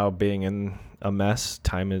time, and now being in a mess,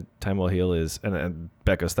 time will heal is, and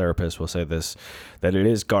Becca's therapist will say this, that it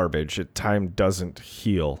is garbage. Time doesn't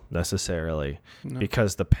heal necessarily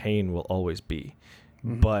because the pain will always be.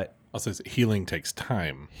 But I'll say healing takes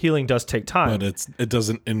time, healing does take time. but it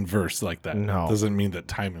doesn't inverse like that. No. It doesn't mean that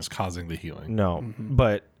time is causing the healing. No,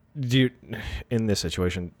 but in this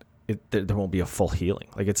situation, there won't be a full healing.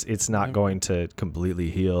 Like it's not going to completely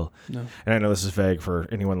heal. No. And I know this is vague for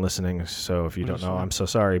anyone listening, so if you don't know, I'm so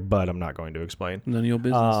sorry, but I'm not going to explain. none of your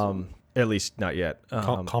business. At least not yet.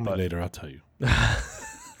 Call me later. I'll tell you.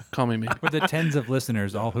 Call me maybe. for the tens of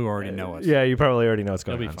listeners, all who already know us. Yeah, you probably already know what's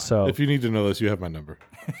going That'll be on. fine. So If you need to know this, you have my number.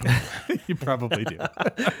 You probably do.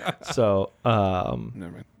 so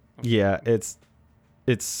Never mind. yeah, it's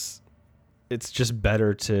just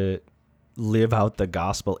better to live out the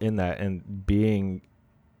gospel in that, and being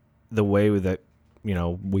the way that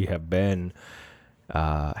we have been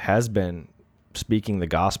has been speaking the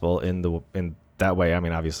gospel in that way. I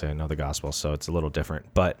mean, obviously I know the gospel, so it's a little different,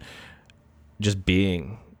 but just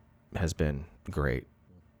being has been great.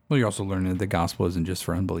 Well, you're also learning that the gospel isn't just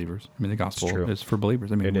for unbelievers. I mean, the gospel true. is for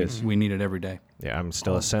believers. I mean, It is. we need it every day. Yeah, I'm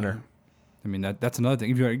still a sinner. I mean, that's another thing.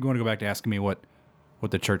 If you want to go back to asking me what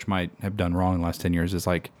the church might have done wrong in the last 10 years, is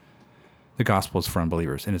like the gospel is for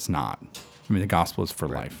unbelievers, and it's not. I mean, the gospel is for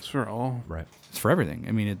life. It's for all. Right. It's for everything.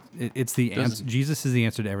 I mean, it's the answer. Doesn't- Jesus is the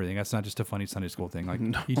answer to everything. That's not just a funny Sunday school thing. Like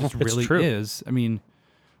he just it's really true. is. I mean,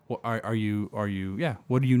 what are you? Yeah.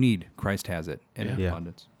 What do you need? Christ has it in Yeah. Yeah.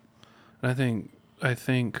 abundance. And I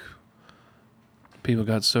think people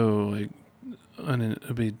got so like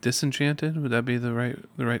be disenchanted. Would that be the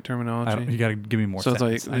right terminology? You got to give me more. So it's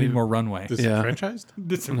sentence. like- I need more runway. Disenfranchised?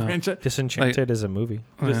 Disenfranchised. Disenchanted is a movie.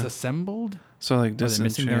 Disassembled. So like Or they're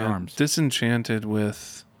missing their arms. disenchanted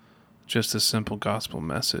with just a simple gospel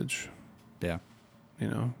message. Yeah. I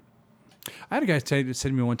I had a guy say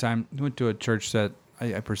to me one time, he went to a church that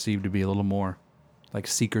I perceived to be a little more like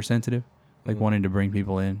seeker sensitive, like wanting to bring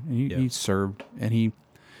people in. And he served, and he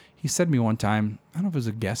said to me one time, I don't know if it was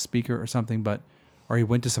a guest speaker or something, or he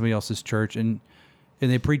went to somebody else's church and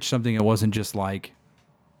they preached something that wasn't just like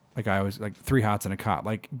I was like 3 hots and a cot,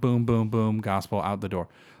 like boom, boom, boom, gospel out the door.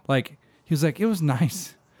 Like he was like, it was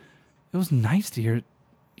nice. It was nice to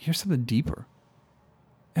hear something deeper.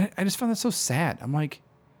 And I just found that so sad. I'm like,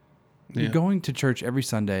 Yeah. you're going to church every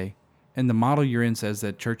Sunday, and the model you're in says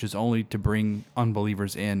that church is only to bring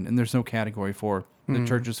unbelievers in, and there's no category for the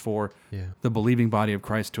church is for the believing body of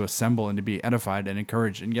Christ to assemble and to be edified and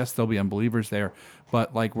encouraged. And yes, there'll be unbelievers there,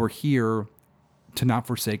 but like we're here to not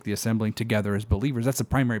forsake the assembling together as believers. That's the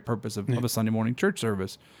primary purpose of a Sunday morning church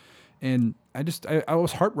service. And I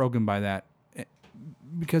was heartbroken by that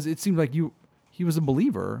because it seemed like he was a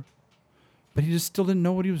believer, but he just still didn't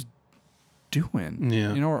know what he was doing.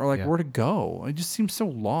 Yeah. Or like where to go. It just seems so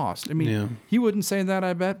lost. I mean, he wouldn't say that,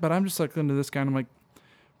 I bet, but I'm just like into this guy and I'm like,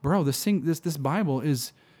 bro, this Bible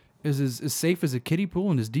is as safe as a kiddie pool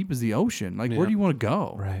and as deep as the ocean. Like, where do you want to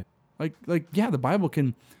go? Right. Like, yeah, the Bible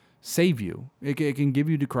can save you. It can give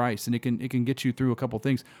you to Christ, and it can get you through a couple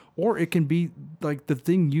things, or it can be like the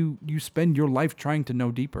thing you spend your life trying to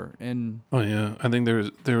know deeper. And Oh yeah, I think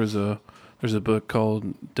there's a book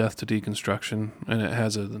called Death to Deconstruction, and it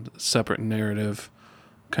has a separate narrative,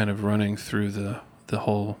 kind of running through the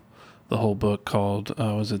whole book called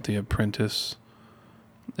was it The Apprentice?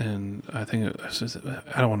 And I think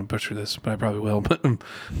I don't want to butcher this, but I probably will. But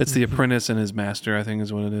it's The Apprentice and His Master, I think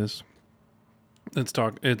is what it is.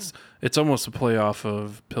 It's almost a play off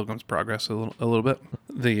of Pilgrim's Progress a little bit.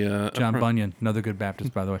 The John Bunyan, another good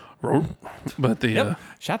Baptist, by the way. but the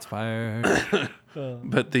Shots fired.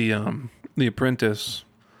 But the apprentice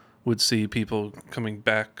would see people coming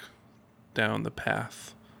back down the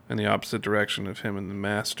path in the opposite direction of him and the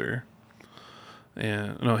master.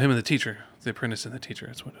 And no, him and the teacher, the apprentice and the teacher,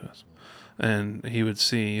 that's what it was. And he would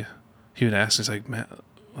ask, he's like,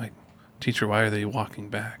 teacher, why are they walking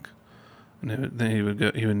back? And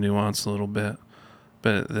then he would nuance a little bit.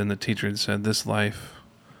 But then the teacher had said, this life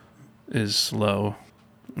is slow,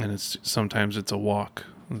 and sometimes it's a walk,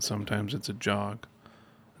 and sometimes it's a jog.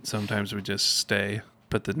 Sometimes we just stay,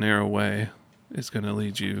 but the narrow way is going to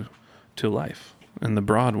lead you to life. And the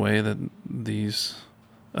broad way that these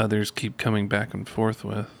others keep coming back and forth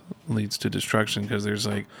with leads to destruction, because there's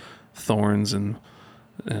like thorns and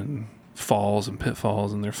falls and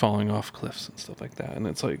pitfalls, and they're falling off cliffs and stuff like that. And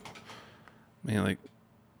it's like, man, like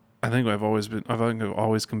I think I've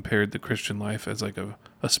always compared the Christian life as like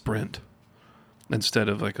a sprint instead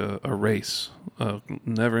of like a race, a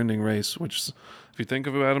never-ending race. Which, if you think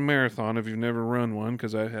about a marathon, if you've never run one,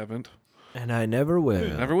 because I haven't, And I never will.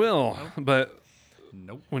 never will, but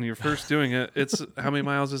Nope. when you're first doing it, it's how many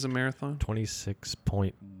miles is a marathon?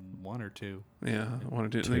 26.1 1 or 2. Yeah, I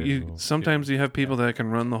want to do. Two. Sometimes you have people that can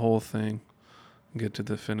run the whole thing, and get to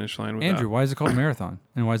the finish line. Without, Andrew, why is it called marathon?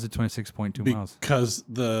 And why is it 26.2 miles? Because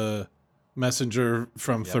the messenger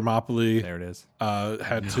from Thermopylae There it is.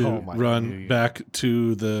 had to Oh my run God. back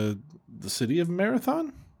to the city of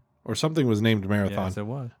Marathon, or something was named Marathon, Yes, it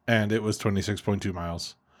was. and it was 26.2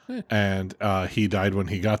 miles. Yeah. And he died when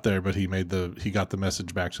he got there, but he got the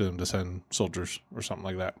message back to them to send soldiers or something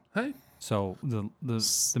like that. Hey, So the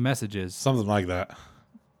message is Something like that.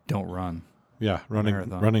 don't run. Yeah,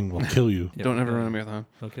 Marathon. running will kill you. Yeah, don't ever they'll- run a marathon.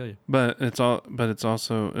 They'll kill you. But it's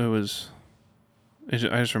also I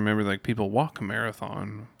just remember like people walk a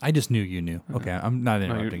marathon. I just knew you knew. Okay, I'm not No,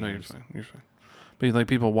 interrupting. you're fine. You're fine. But like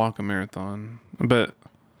people walk a marathon, but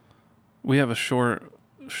we have a short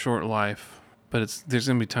life. But there's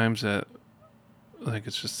gonna be times that like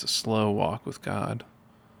it's just a slow walk with God,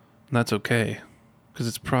 and that's okay, because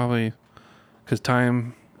it's probably because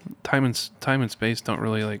time and space don't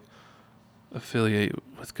really like affiliate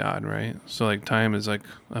with God, right? So like time is like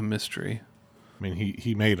a mystery. I mean,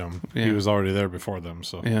 he made them. Yeah. He was already there before them.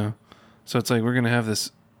 So Yeah. So it's like we're going to have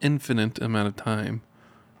this infinite amount of time,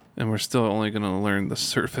 and we're still only going to learn the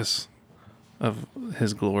surface of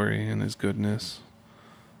his glory and his goodness.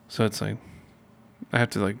 So it's like I have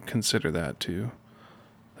to like consider that too,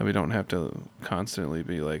 that we don't have to constantly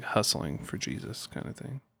be like hustling for Jesus kind of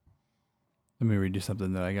thing. Let me read you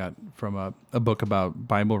something that I got from a book about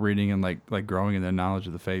Bible reading and like growing in the knowledge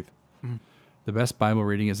of the faith. Mhm. The best Bible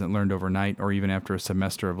reading isn't learned overnight or even after a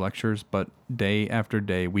semester of lectures, but day after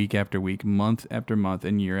day, week after week, month after month,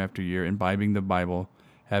 and year after year, imbibing the Bible,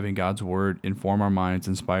 having God's word inform our minds,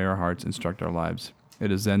 inspire our hearts, instruct our lives.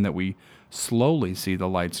 It is then that we slowly see the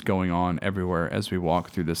lights going on everywhere as we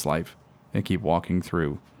walk through this life and keep walking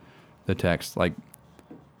through the text. Like,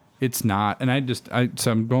 it's not, and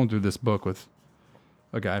so I'm going through this book with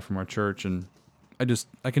a guy from our church, and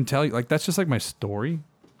I can tell you, like, that's just like my story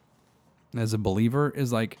as a believer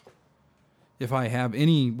is like, if I have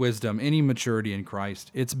any wisdom, any maturity in Christ,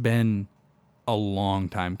 it's been a long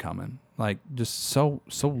time coming. Like, just so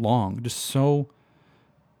long, just so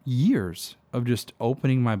years of just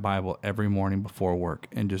opening my Bible every morning before work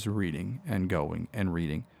and just reading and going and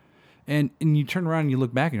reading. And you turn around and you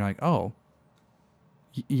look back and you're like, oh,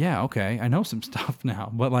 yeah, okay, I know some stuff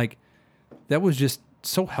now. But like, that was just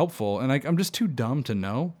so helpful. And like, I'm just too dumb to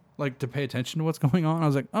know, like, to pay attention to what's going on. I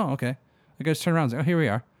was like, oh, okay. Like, I just turn around and say, oh, here we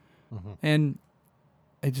are. Mm-hmm. And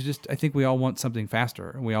it's just, I think we all want something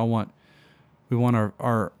faster. We want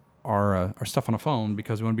our stuff on a phone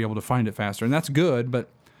because we want to be able to find it faster. And that's good. But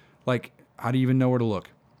like, how do you even know where to look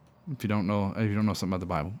if you don't know something about the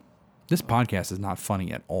Bible? This podcast is not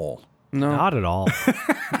funny at all. No, Not at all.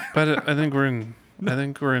 but I think we're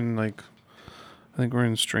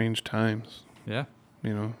in strange times. Yeah.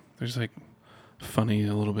 You know, there's like funny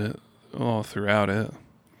a little bit all throughout it,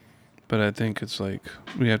 but I think it's like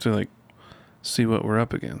we have to like see what we're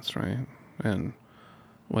up against, right? And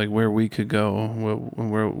like where we could go,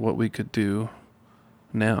 what we could do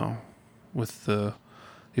now with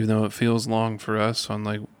even though it feels long for us on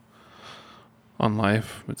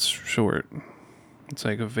life, it's short. It's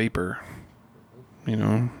like a vapor, you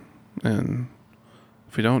know? And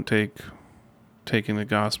if we don't taking the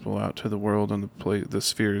gospel out to the world and the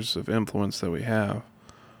spheres of influence that we have,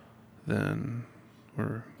 then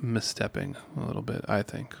we're misstepping a little bit, I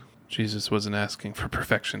think. Jesus wasn't asking for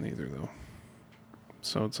perfection either, though.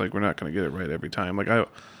 So it's like we're not going to get it right every time.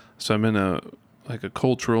 So I'm in a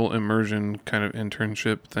cultural immersion kind of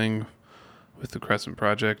internship thing with the Crescent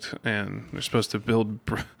Project, and they're supposed to build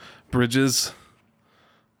bridges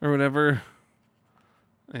or whatever.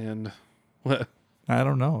 And what? I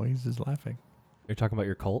don't know. He's just laughing. You're talking about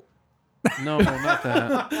your cult? No, not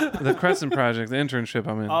that. The Crescent Project, the internship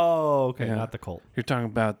I'm in. Oh, okay. Yeah. Not the cult. You're talking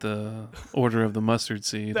about the Order of the Mustard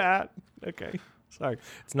Seed. That. Okay. Sorry.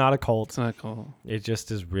 It's not a cult. It's not cool. It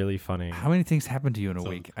just is really funny. How many things happen to you in a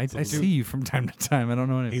week? I see you from time to time. I don't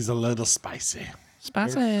know anything. He's a little spicy.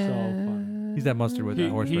 Spicy. You're so fun. He's that mustard with that He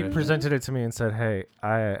horseradish. presented it to me and said, "Hey,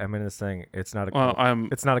 I'm in this thing. It's not a Well, cult.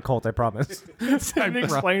 It's not a cult. I promise." And he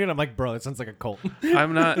explained it. I'm like, "Bro, it sounds like a cult."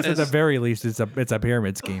 I'm not. At the very least, it's a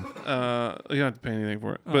pyramid scheme. You don't have to pay anything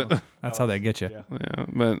for it, but That's how they get you. yeah,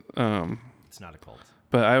 but It's not a cult.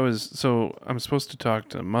 But I'm supposed to talk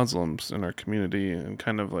to Muslims in our community and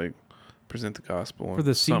kind of like present the gospel For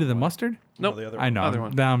the seed of the somewhat. mustard? Nope. I know. Other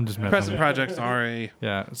one. Now I'm just messing Crescent with Project. Sorry. you.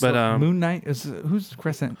 Yeah. So But, Moon Knight is who's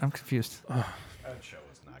Crescent? I'm confused. That show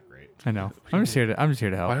was not great. I know. I'm just here to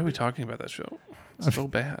help. Why are we talking about that show? It's so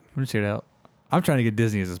bad. I'm just here to help. I'm trying to get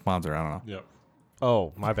Disney as a sponsor. I don't know. Yep.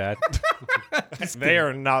 Oh, my bad. They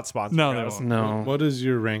are not sponsored. No, they guys. won't. No, What is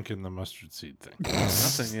your rank in the mustard seed thing?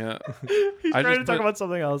 nothing yet. He's I trying to just talk put- about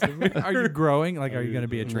something else. Are you growing? Like, are you going to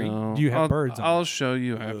be a tree? No. Do you have I'll, birds? on I'll show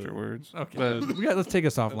you afterwards. Okay. But Let's take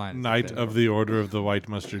us offline. Knight of the Order of the White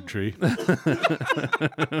Mustard Tree.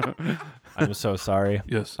 I'm so sorry.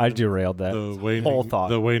 yes, I derailed that. The waning, whole thought.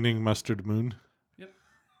 The waning mustard moon.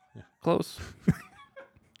 close.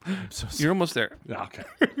 I'm so sorry. You're almost there. Okay.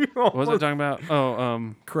 What was I talking about?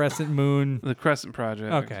 Oh, Crescent Moon. the Crescent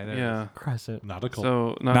Project. Okay, there it yeah. Crescent. Not a cult.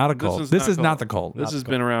 So Not a cult. This is not the cult. This Not has the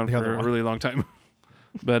been around The for other a one. really long time.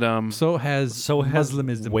 But So has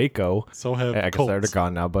Muslimism. Waco. So have I guess they're cults.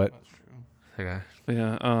 gone now, but okay.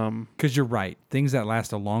 yeah. Because you're right. Things that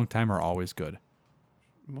last a long time are always good.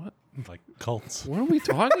 What? Like cults. What are we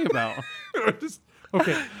talking about?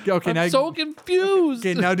 Okay. Okay. Now. I'm so confused.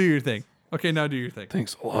 Okay. Now do your thing. Okay. Now do your thing.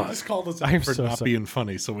 Thanks a lot. Just called us I'm out for so not sorry. being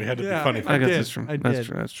funny, so we had to Yeah, be funny. I got did. this from. I That's did.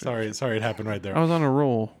 true. That's true. Sorry, it happened right there. I was on a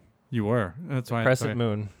roll. You were. That's why. Crescent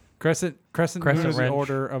Moon. Crescent Moon Crescent is the wrench.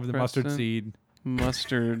 order of the mustard Crescent. seed.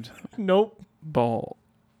 Mustard Nope. ball.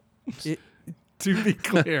 To be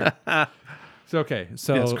clear. So okay.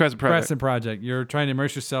 So Yes, Crescent Project. Project. You're trying to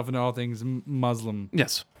immerse yourself into all things Muslim.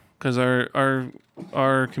 Yes, because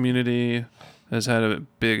our community has had a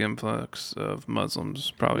big influx of Muslims.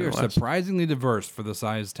 Probably We are the last. surprisingly diverse for the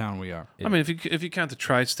size town we are. I mean, if you count the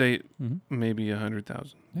tri-state, maybe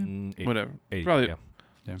 100,000, whatever, probably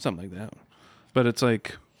something like that. But it's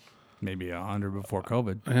like, Maybe 100 before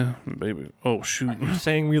COVID. yeah, maybe. Oh shoot!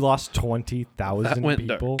 Saying we lost 20,000 That went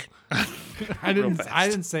people. I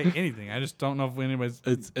didn't say anything. I just don't know if anybody's.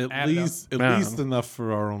 It's at Add it up. least Yeah. enough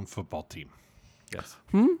for our own football team. Yes.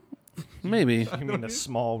 Maybe. You mean a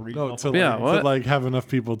small regional? No, to Yeah, like, what? to like have enough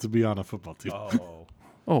people to be on a football team.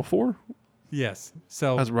 Oh, 4? Yes.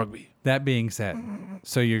 So That's rugby. that being said,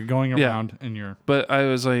 so you're going Yeah. around and you're. But I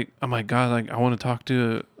was like, oh my god, like I want to talk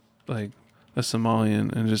to like a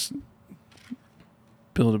Somalian and just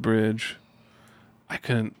build a bridge. I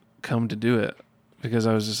couldn't come to do it because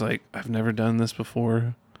I was just like, I've never done this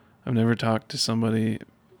before. I've never talked to somebody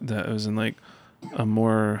that was in like a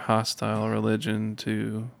more hostile religion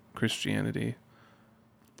to Christianity.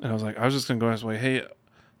 And I was like, I was just gonna go ask, like, hey,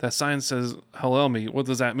 that sign says halal meat. What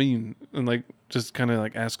does that mean? And like, just kind of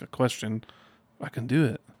like ask a question. I can do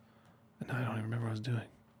it. And now I don't even remember what I was doing.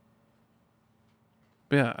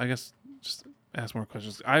 But yeah, I guess just ask more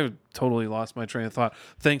questions. I totally lost my train of thought.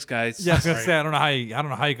 Thanks, guys. Yeah, I was gonna say I don't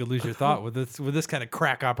know how you could lose your thought with this kind of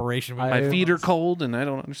crack operation. My feet are cold and I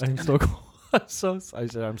don't understand. I'm so cold. I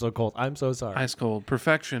said I'm so cold. I'm so sorry. Ice cold.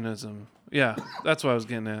 Perfectionism. Yeah, that's what I was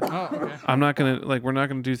getting at. Oh, okay. I'm not gonna we're not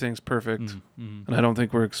gonna do things perfect, and I don't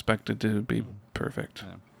think we're expected to be perfect.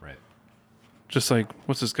 Yeah. Right. Just like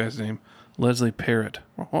what's this guy's name? Leslie Parrott.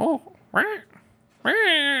 Oh,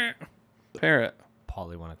 Parrott.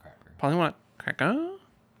 Polly want a cracker. Probably want cracker.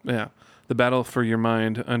 Yeah, the battle for your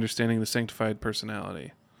mind, understanding the sanctified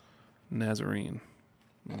personality. Nazarene.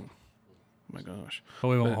 Oh my gosh, But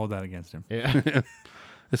we won't hold that against him. Yeah.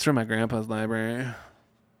 it's from my grandpa's library.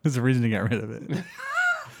 There's a reason to get rid of it.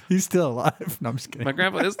 He's still alive. No, I'm just kidding. My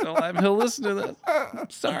grandpa is still alive. He'll listen to this.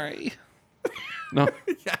 Sorry. No.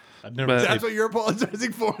 I've never But- said- That's what you're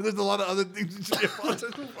apologizing for. There's a lot of other things you should be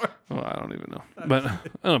apologizing for. Oh, I don't even know. But I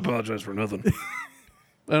don't apologize for nothing.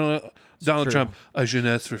 I don't know. Donald true. Trump, I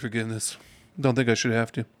shouldn't ask for forgiveness. Don't think I should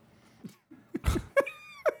have to.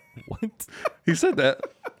 What? He said that.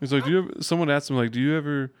 He's like, someone asked him, like, do you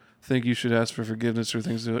ever think you should ask for forgiveness or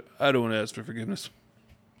things? Like, I don't want to ask for forgiveness.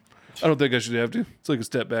 I don't think I should have to. It's like a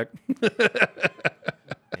step back.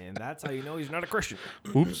 And that's how you know he's not a Christian.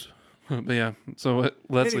 Oops. But yeah, so what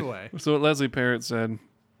Leslie Parrott said,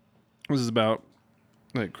 this is about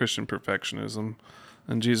like Christian perfectionism,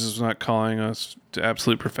 and Jesus was not calling us to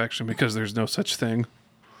absolute perfection because there's no such thing.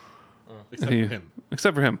 except He- for him.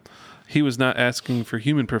 Except for him. He was not asking for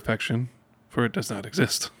human perfection, for it does not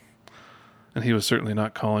exist. And he was certainly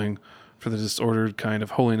not calling for the disordered kind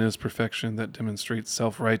of holiness, perfection that demonstrates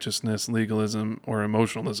self-righteousness, legalism, or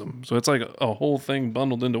emotionalism. So it's like a whole thing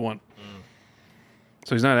bundled into one.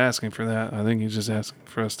 So he's not asking for that. I think he's just asking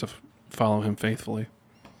for us to follow him faithfully,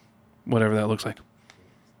 whatever that looks like.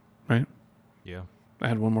 Right? Yeah. I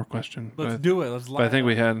had one more question. Let's but, do it. Let's but I think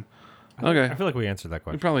we had. Okay. I feel like we answered that We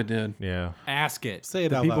question. probably did. Yeah. ask it. Say it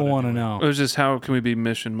The out people loud want to anyway. know. It was just how can we be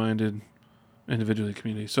mission minded individually,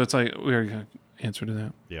 community. So it's like we already got an answer to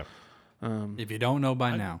that. Yeah. If you don't know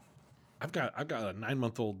by now, I've got a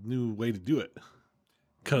 9-month-old new way to do it.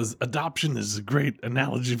 Because adoption is a great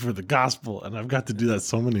analogy for the gospel, and I've got to do that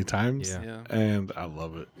so many times. Yeah. Yeah. And I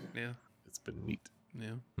love it. Yeah. It's been neat.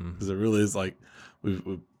 Yeah. Because it really is like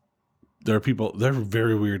there are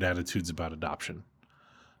very weird attitudes about adoption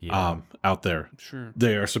out there. Sure.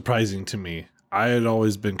 They are surprising to me. I had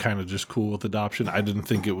always been kind of just cool with adoption. I didn't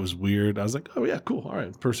think it was weird. I was like, oh yeah, cool. All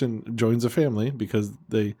right. Person joins a family because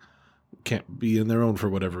they can't be in their own for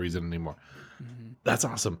whatever reason anymore. That's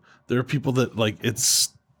awesome. There are people that like it's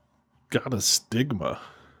got a stigma.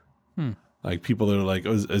 Like people that are like,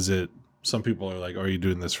 oh, is it? Some people are like, are you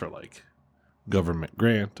doing this for like government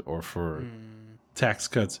grant or for tax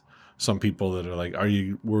cuts? Some people that are like, are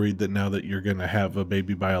you worried that now that you're going to have a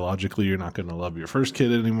baby biologically, you're not going to love your first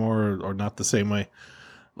kid anymore or not the same way?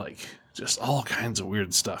 Like just all kinds of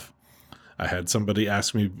weird stuff. I had somebody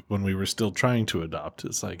ask me when we were still trying to adopt,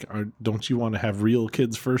 it's like, don't you want to have real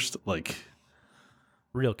kids first? Like,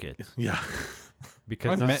 Real kids. yeah,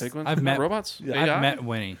 Because I've met- Fake ones? I've met- robots. I've AI? met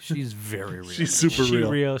Winnie. She's very real. she's super she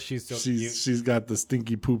real. real. She's so cute. She's got the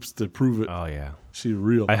stinky poops to prove it. Oh yeah. She's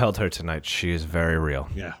real. I held her tonight. She is very real.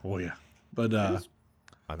 Yeah, well, yeah. But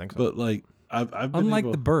I think so. but like I've been Unlike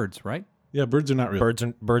able, the birds, right? yeah, birds are not real.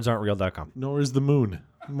 Birds aren't real.com. Nor is the moon.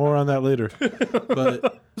 More on that later. But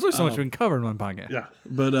There's only so much we can cover in one podcast. yeah,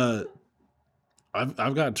 but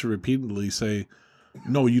I've got to repeatedly say,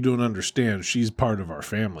 no, you don't understand. She's part of our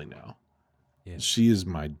family now. Yeah. She is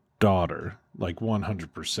my daughter, like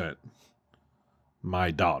 100%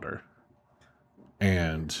 my daughter.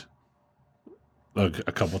 And a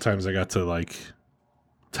couple times I got to like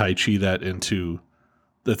Tai Chi that into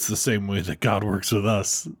that's the same way that God works with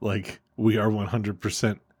us. Like we are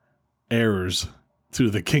 100% heirs to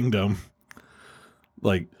the kingdom.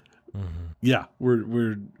 Like, yeah,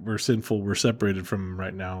 we're sinful. We're separated from him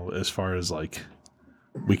right now as far as like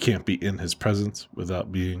we can't be in his presence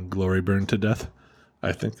without being glory burned to death.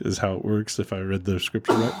 I think is how it works if I read the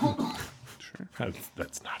scripture right. Sure.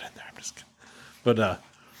 That's not in there. I'm just kidding. But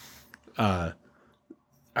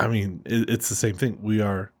I mean, it's the same thing.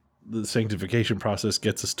 The sanctification process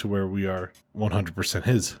gets us to where we are 100%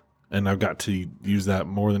 his. And I've got to use that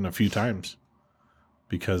more than a few times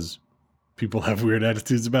because people have weird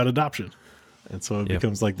attitudes about adoption. And so it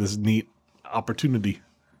becomes like this neat opportunity.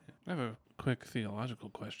 I have a quick theological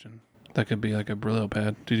question. That could be like a Brillo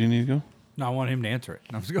pad. Did you need to go? No, I want him to answer it.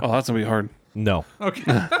 No, I'm just going. Oh, that's gonna be hard. No. Okay.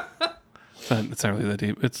 It's not really that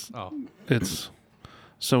deep. Oh. It's.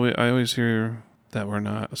 So I always hear that we're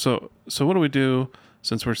not. So what do we do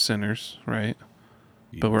since we're sinners, right?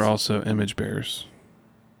 But we're also image bearers.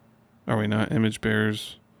 Are we not image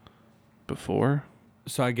bearers before?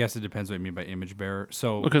 So I guess it depends what you mean by image bearer.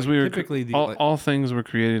 So Because we were typically the all things were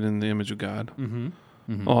created in the image of God.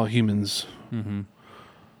 All humans.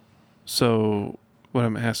 So what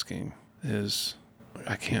I'm asking is,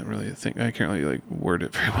 I can't really like word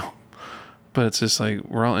it very well. But it's just like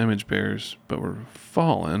we're all image bearers, but we're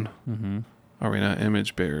fallen. Are we not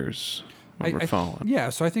image bearers when we're fallen? Yeah,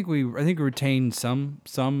 so I think we retain some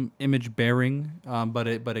image bearing, but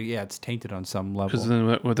it's tainted on some level. Because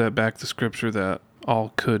then would that back the scripture that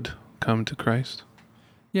all could come to Christ?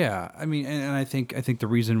 Yeah, I mean, and I think the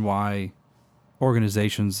reason why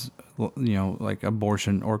organizations, like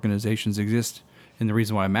abortion organizations exist, and the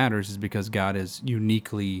reason why it matters is because God has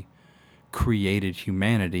uniquely created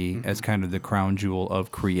humanity as kind of the crown jewel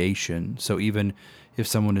of creation. So even if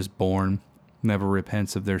someone is born, never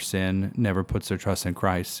repents of their sin, never puts their trust in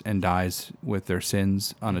Christ, and dies with their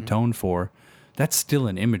sins unatoned for, that's still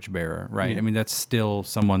an image bearer, right? I mean, that's still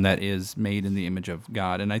someone that is made in the image of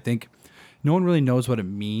God. And I think no one really knows what it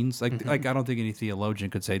means. Like I don't think any theologian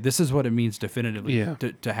could say, this is what it means definitively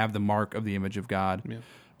to have the mark of the image of God,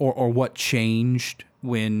 or what changed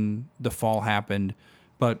when the fall happened.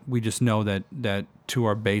 But we just know that to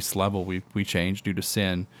our base level, we changed due to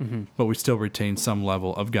sin, but we still retain some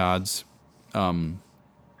level of God's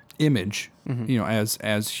image,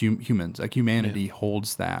 as humans. Like humanity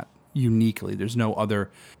holds that uniquely. There's no other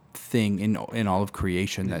thing in all of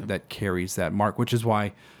creation that carries that mark, which is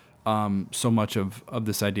why so much of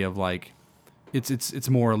this idea of like it's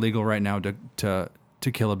more illegal right now to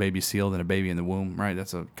kill a baby seal than a baby in the womb, right?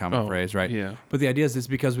 That's a common phrase, right? Yeah. But the idea is it's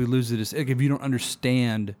because we lose it. Like if you don't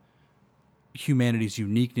understand humanity's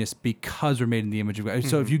uniqueness because we're made in the image of God.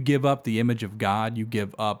 So if you give up the image of God, you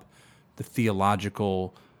give up the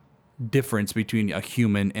theological difference between a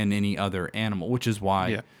human and any other animal, which is why,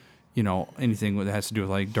 Yeah. you know, anything that has to do with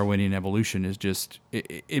like Darwinian evolution is just,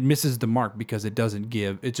 it misses the mark because it doesn't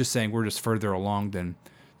give, it's just saying we're just further along than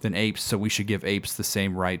apes, so we should give apes the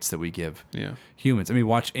same rights that we give Yeah. humans. I mean,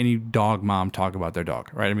 watch any dog mom talk about their dog,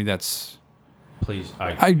 right? I mean, that's, Please,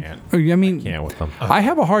 I I mean, can't with them. I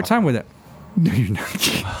have a hard time with it. No, you're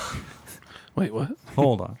not. Wait, what?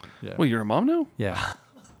 Hold on. Yeah. Wait, you're a mom now? Yeah.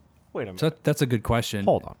 Wait a minute. So that's a good question.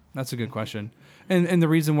 Hold on. That's a good question. And the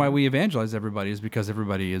reason why we evangelize everybody is because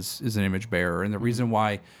everybody is an image bearer. And the reason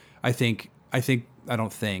why I'm saying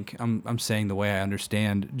the way I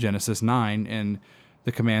understand Genesis 9 and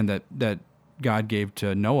the command that God gave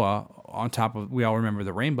to Noah on top of, we all remember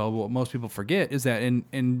the rainbow, but what most people forget is that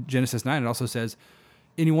in Genesis 9 it also says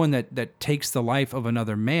anyone that takes the life of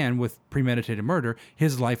another man with premeditated murder,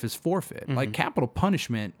 his life is forfeit. Like capital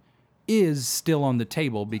punishment is still on the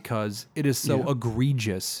table because it is so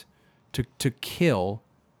egregious to kill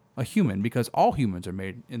a human, because all humans are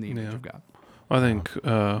made in the image of God. I think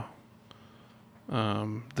the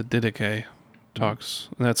Didache talks,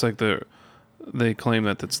 and that's like they claim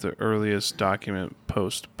that that's the earliest document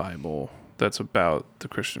post-Bible that's about the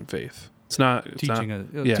Christian faith. It's not Teaching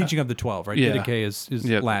of the 12, right? Yeah. Didache is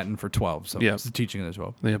Yep. Latin for 12, so Yep. it's the teaching of the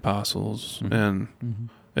 12. the apostles, and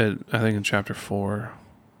I think in chapter 4,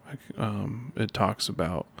 it talks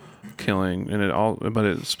about killing, and but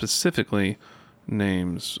it specifically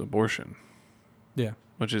names abortion, Yeah.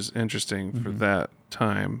 which is interesting for that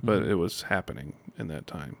time, but it was happening in that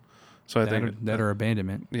time. So I think That or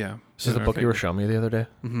abandonment. yeah. This is the book you were showing me the other day.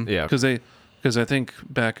 Mm-hmm. Yeah. Because I think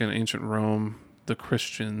back in ancient Rome, the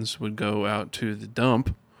Christians would go out to the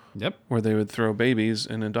dump Yep. where they would throw babies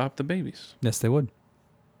and adopt the babies. Yes, they would.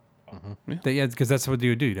 Yeah. Because that's what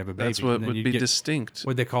you would do. You'd have a baby. That's what and then would you'd be get- distinct.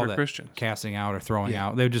 What they call for that? Christians. Casting out or throwing Yeah.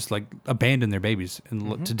 out. They would just like abandon their babies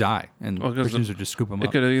and to die. And Well, 'cause Christians would just scoop them It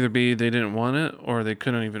up. could either be they didn't want it or they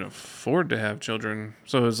couldn't even afford to have children.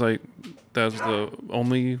 So it was like that was the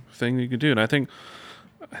only thing you could do. And I think,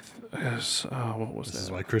 what was This is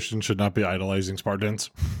that? why Christians should not be idolizing Spartans.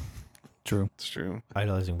 True. It's true.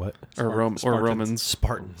 Idolizing what? Or Spartans. Romans.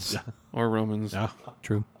 Spartans. Or Romans. Yeah.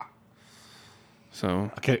 True.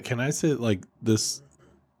 So Can I say like this?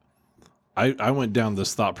 I went down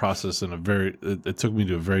this thought process in it took me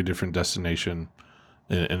to a very different destination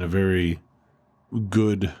in a very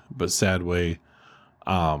good but sad way.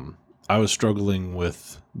 I was struggling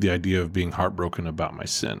with the idea of being heartbroken about my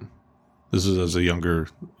sin. This is as a younger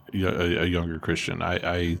Christian.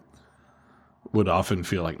 I would often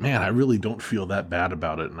feel like, man, I really don't feel that bad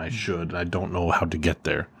about it, and I should, and I don't know how to get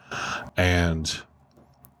there. And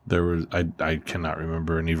there was I cannot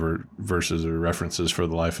remember any verses or references for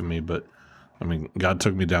the life of me, but I mean, God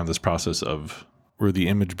took me down this process of we're the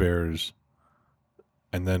image bearers,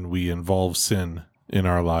 and then we involve sin in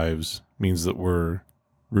our lives, means that we're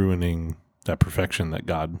ruining that perfection that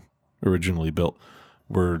God originally built.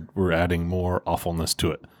 We're adding more awfulness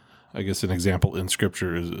to it. I guess an example in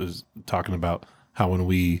Scripture is talking about how when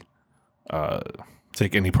we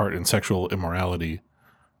take any part in sexual immorality,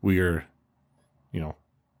 we are,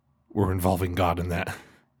 we're involving God in that.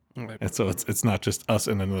 And so it's not just us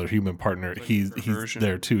and another human partner. Like He's perversion.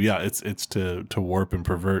 there too. Yeah, it's to warp and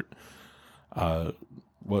pervert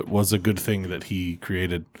what was a good thing that he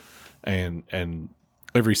created, and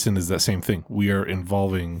every sin is that same thing. We are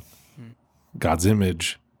involving God's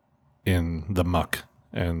image in the muck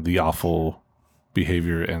and the awful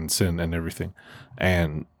behavior and sin and everything,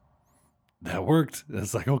 and that worked.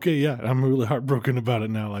 It's like, okay, yeah, I'm really heartbroken about it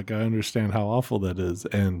now. Like, I understand how awful that is,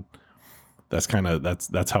 and that's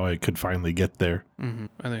how I could finally get there. Mm-hmm.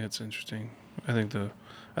 I think it's interesting. I think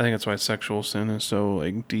that's why sexual sin is so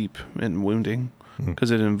like deep and wounding,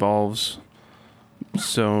 because it involves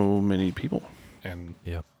so many people. And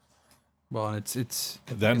Yeah. Well, and it's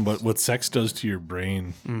then what sex does to your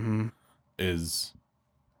brain Mm-hmm. is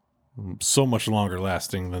so much longer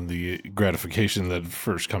lasting than the gratification that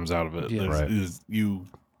first comes out of it. Yeah. Right. Is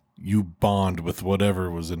you bond with whatever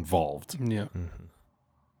was involved. Yeah,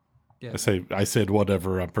 yeah. I said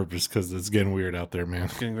whatever on purpose because it's getting weird out there, man.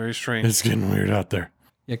 it's getting very strange. It's getting weird out there.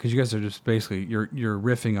 Yeah, because you guys are just basically you're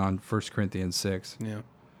riffing on 1 Corinthians 6 Yeah,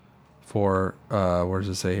 for where does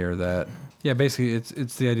it say here that basically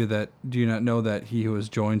it's the idea that do you not know that he who is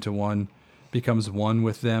joined to one becomes one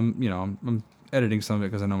with them. I'm editing some of it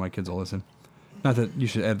because I know my kids will listen. Not that you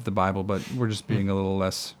should edit the Bible, but we're just being a little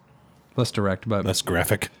less direct. But That's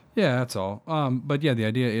graphic. yeah, that's all. But yeah, the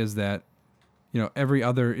idea is that every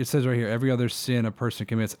other, it says right here, every other sin a person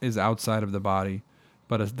commits is outside of the body,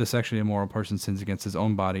 but the sexually immoral person sins against his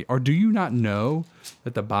own body. Or do you not know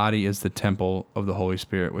that the body is the temple of the Holy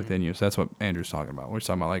Spirit within you? So that's what Andrew's talking about. We're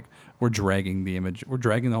talking about like we're dragging the image, we're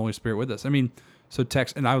dragging the Holy Spirit with us. I mean, so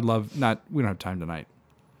text, and I would love, we don't have time tonight.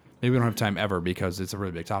 Maybe we don't have time ever because it's a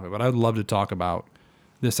really big topic, but I would love to talk about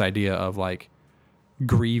this idea of like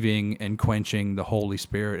grieving and quenching the Holy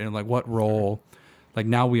Spirit and like what role, like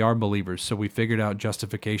now we are believers. So we figured out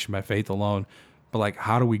justification by faith alone. But like,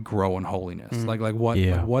 how do we grow in holiness? Like what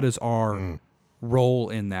what is our role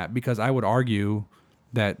in that? Because I would argue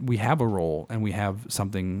that we have a role and we have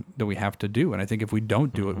something that we have to do. And I think if we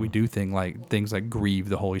don't do it, we do things like grieve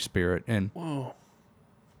the Holy Spirit. And Whoa.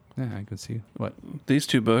 yeah, I can see what These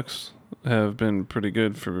 2 books have been pretty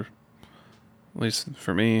good for, at least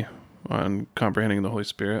for me, on comprehending the Holy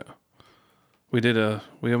Spirit. We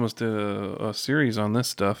almost did a series on this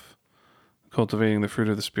stuff, Cultivating the Fruit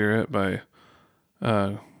of the Spirit by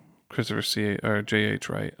Christopher J.H.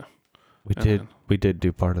 Wright. We did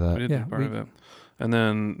do part of We that. did do part of it. And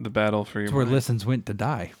then The Battle for Your it's where Mind. listens went to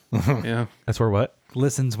die. Yeah. That's where what?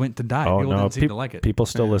 Listens went to die. Oh People no, didn't seem to like it. people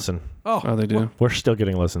still listen. Oh, they do? We're still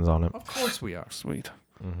getting listens on it. Of course we are. Sweet.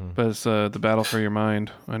 Mm-hmm. But it's The Battle for Your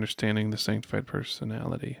Mind, Understanding the Sanctified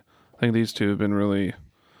Personality. I think these 2 have been really...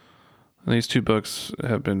 These 2 books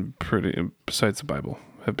have been pretty, besides the Bible,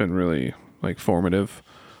 have been really like formative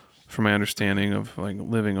for my understanding of like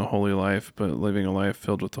living a holy life, but living a life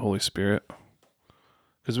filled with the Holy Spirit.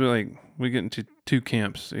 Because we get into 2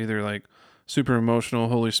 camps, either like super emotional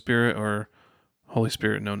Holy Spirit or Holy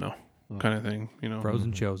Spirit no kind of thing,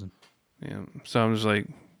 Frozen chosen. Yeah. So I'm just like,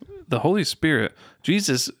 the Holy Spirit,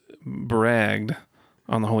 Jesus bragged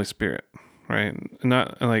on the Holy Spirit, right?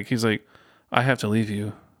 Not like he's like, I have to leave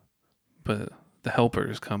you, but the Helper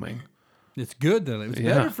is coming. It's good that it was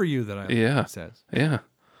better for you that I Yeah. it says. Yeah.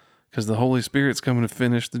 Because the Holy Spirit's coming to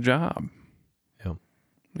finish the job.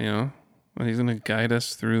 Yeah. And he's going to guide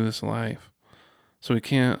us through this life. So we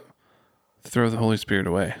can't throw the Holy Spirit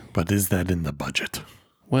away. But is that in the budget?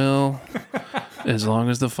 Well, as long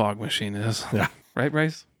as the fog machine is. Yeah. Right,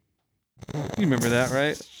 Bryce? You remember that,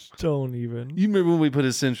 right? Don't even. You remember when we put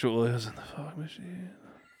essential oils in the fog machine?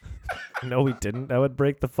 No, we didn't. That would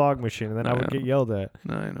break the fog machine, and then I would get yelled at.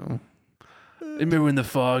 No, I know. Remember when the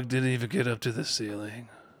fog didn't even get up to the ceiling?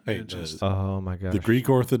 Hey, It just- Oh my gosh. the Greek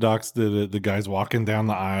Orthodox did it. The guys walking down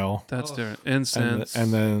the aisle. That's different. And, Incense.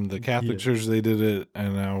 and then the Catholic Church, they did it.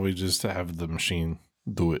 And now we just have the machine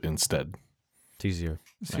do it instead. It's easier.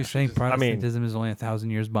 So you're saying Protestantism is only 1,000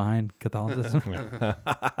 years behind Catholicism?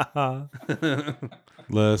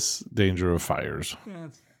 Less danger of fires.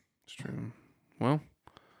 It's true. Well,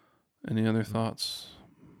 any other thoughts,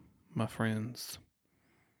 my friends?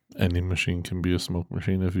 Any machine can be a smoke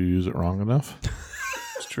machine if you use it wrong enough.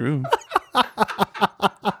 It's true.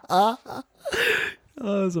 Oh,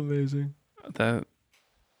 that's amazing. That,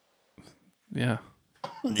 yeah,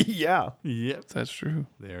 Yeah. Yep. that's true.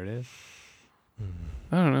 There it is.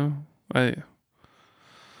 I don't know. I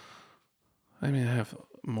mean, I have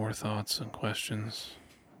more thoughts and questions.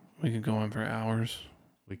 We could go on for hours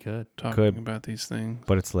We could. talking about these things.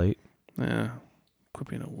 But it's late, Yeah. Quit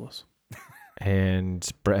being a wuss. and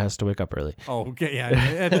Brett has to wake up early. Oh, okay. Yeah.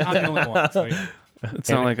 I'm the only one. So yeah. It's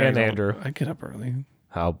not like and Andrew. I get up early.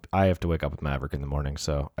 I have to wake up with Maverick in the morning,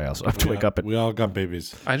 so I also have to wake up at We all got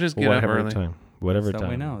babies. I just get up whatever early. time. Whatever So time.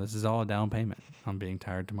 we know this is all a down payment on being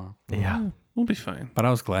tired tomorrow. Yeah. We'll be fine. But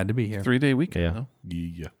I was glad to be here. 3-day weekend, Yeah. though.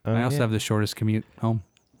 Yeah. I also have the shortest commute home.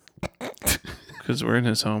 Because we're in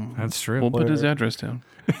his home. That's true. We'll put his address down.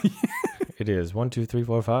 It is 1, 2, 3,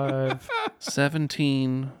 4, 5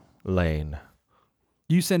 17. Lane.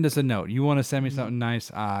 You send us a note. You want to send me something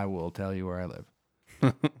nice? I will tell you where I live.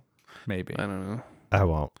 Maybe. I don't know. I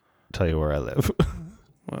won't tell you where I live.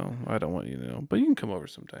 Well, I don't want you to know, but you can come over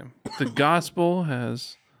sometime. The gospel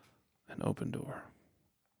has an open door.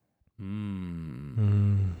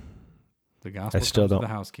 The gospel I still comes with don't- the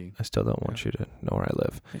house key. I still don't want you to know where I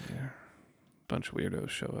live. Yeah. Bunch of weirdos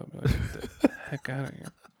show up. Like, get the heck out of here.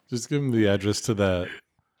 Just give them the address to that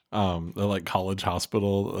the like college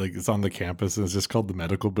hospital. Like it's on the campus and it's just called the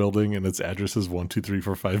medical building and its address is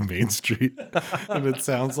 12345 Main Street. And it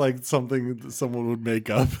sounds like something that someone would make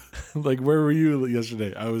up. Like, where were you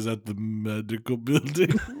yesterday? I was at the medical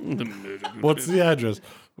building. What's the address?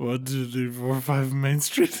 12345 Main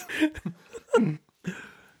Street.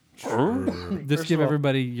 Just give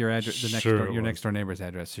everybody your address, Sure. your next door neighbor's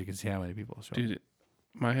address, so you can see how many people show up. Dude,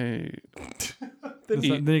 my Then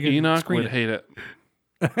you can Enoch screen would hate it.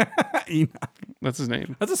 Enoch. That's his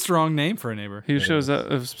name. That's a strong name for a neighbor. He shows up.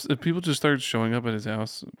 If people just started showing up at his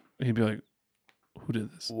house, he'd be like, Who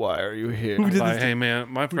did this? Why are you here? Who did Bye. this? Hey, man,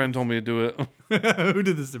 my friend told me to do it. Who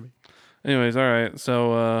did this to me? Anyways, all right.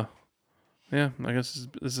 So, yeah, I guess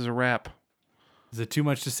this is a wrap. Is it too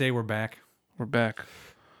much to say we're back? We're back.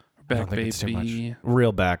 I We're don't back, think it's too baby. much.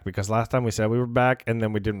 Real back, because last time we said we were back and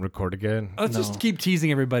then we didn't record again. Let's No. just keep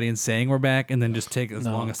teasing everybody and saying we're back, and then just take as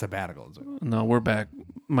No. long a sabbatical. No, we're back.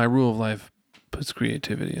 My rule of life puts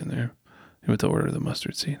creativity in there with the order of the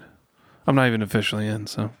mustard seed. I'm not even officially in,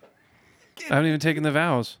 so I haven't even taken the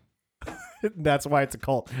vows. That's why it's a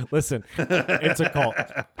cult. Listen, it's a cult.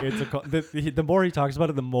 It's a cult. The more he talks about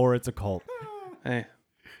it, the more it's a cult. Hey,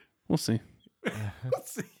 we'll see.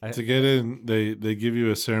 To get in, they give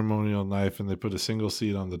you a ceremonial knife and they put a single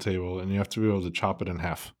seed on the table, and you have to be able to chop it in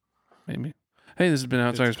half. Maybe. Hey, this has been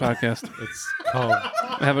Outsiders Podcast. It's called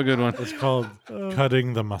Have a good one. it's called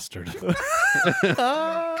cutting the mustard.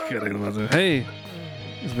 Hey,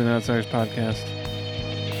 this has been Outsiders Podcast.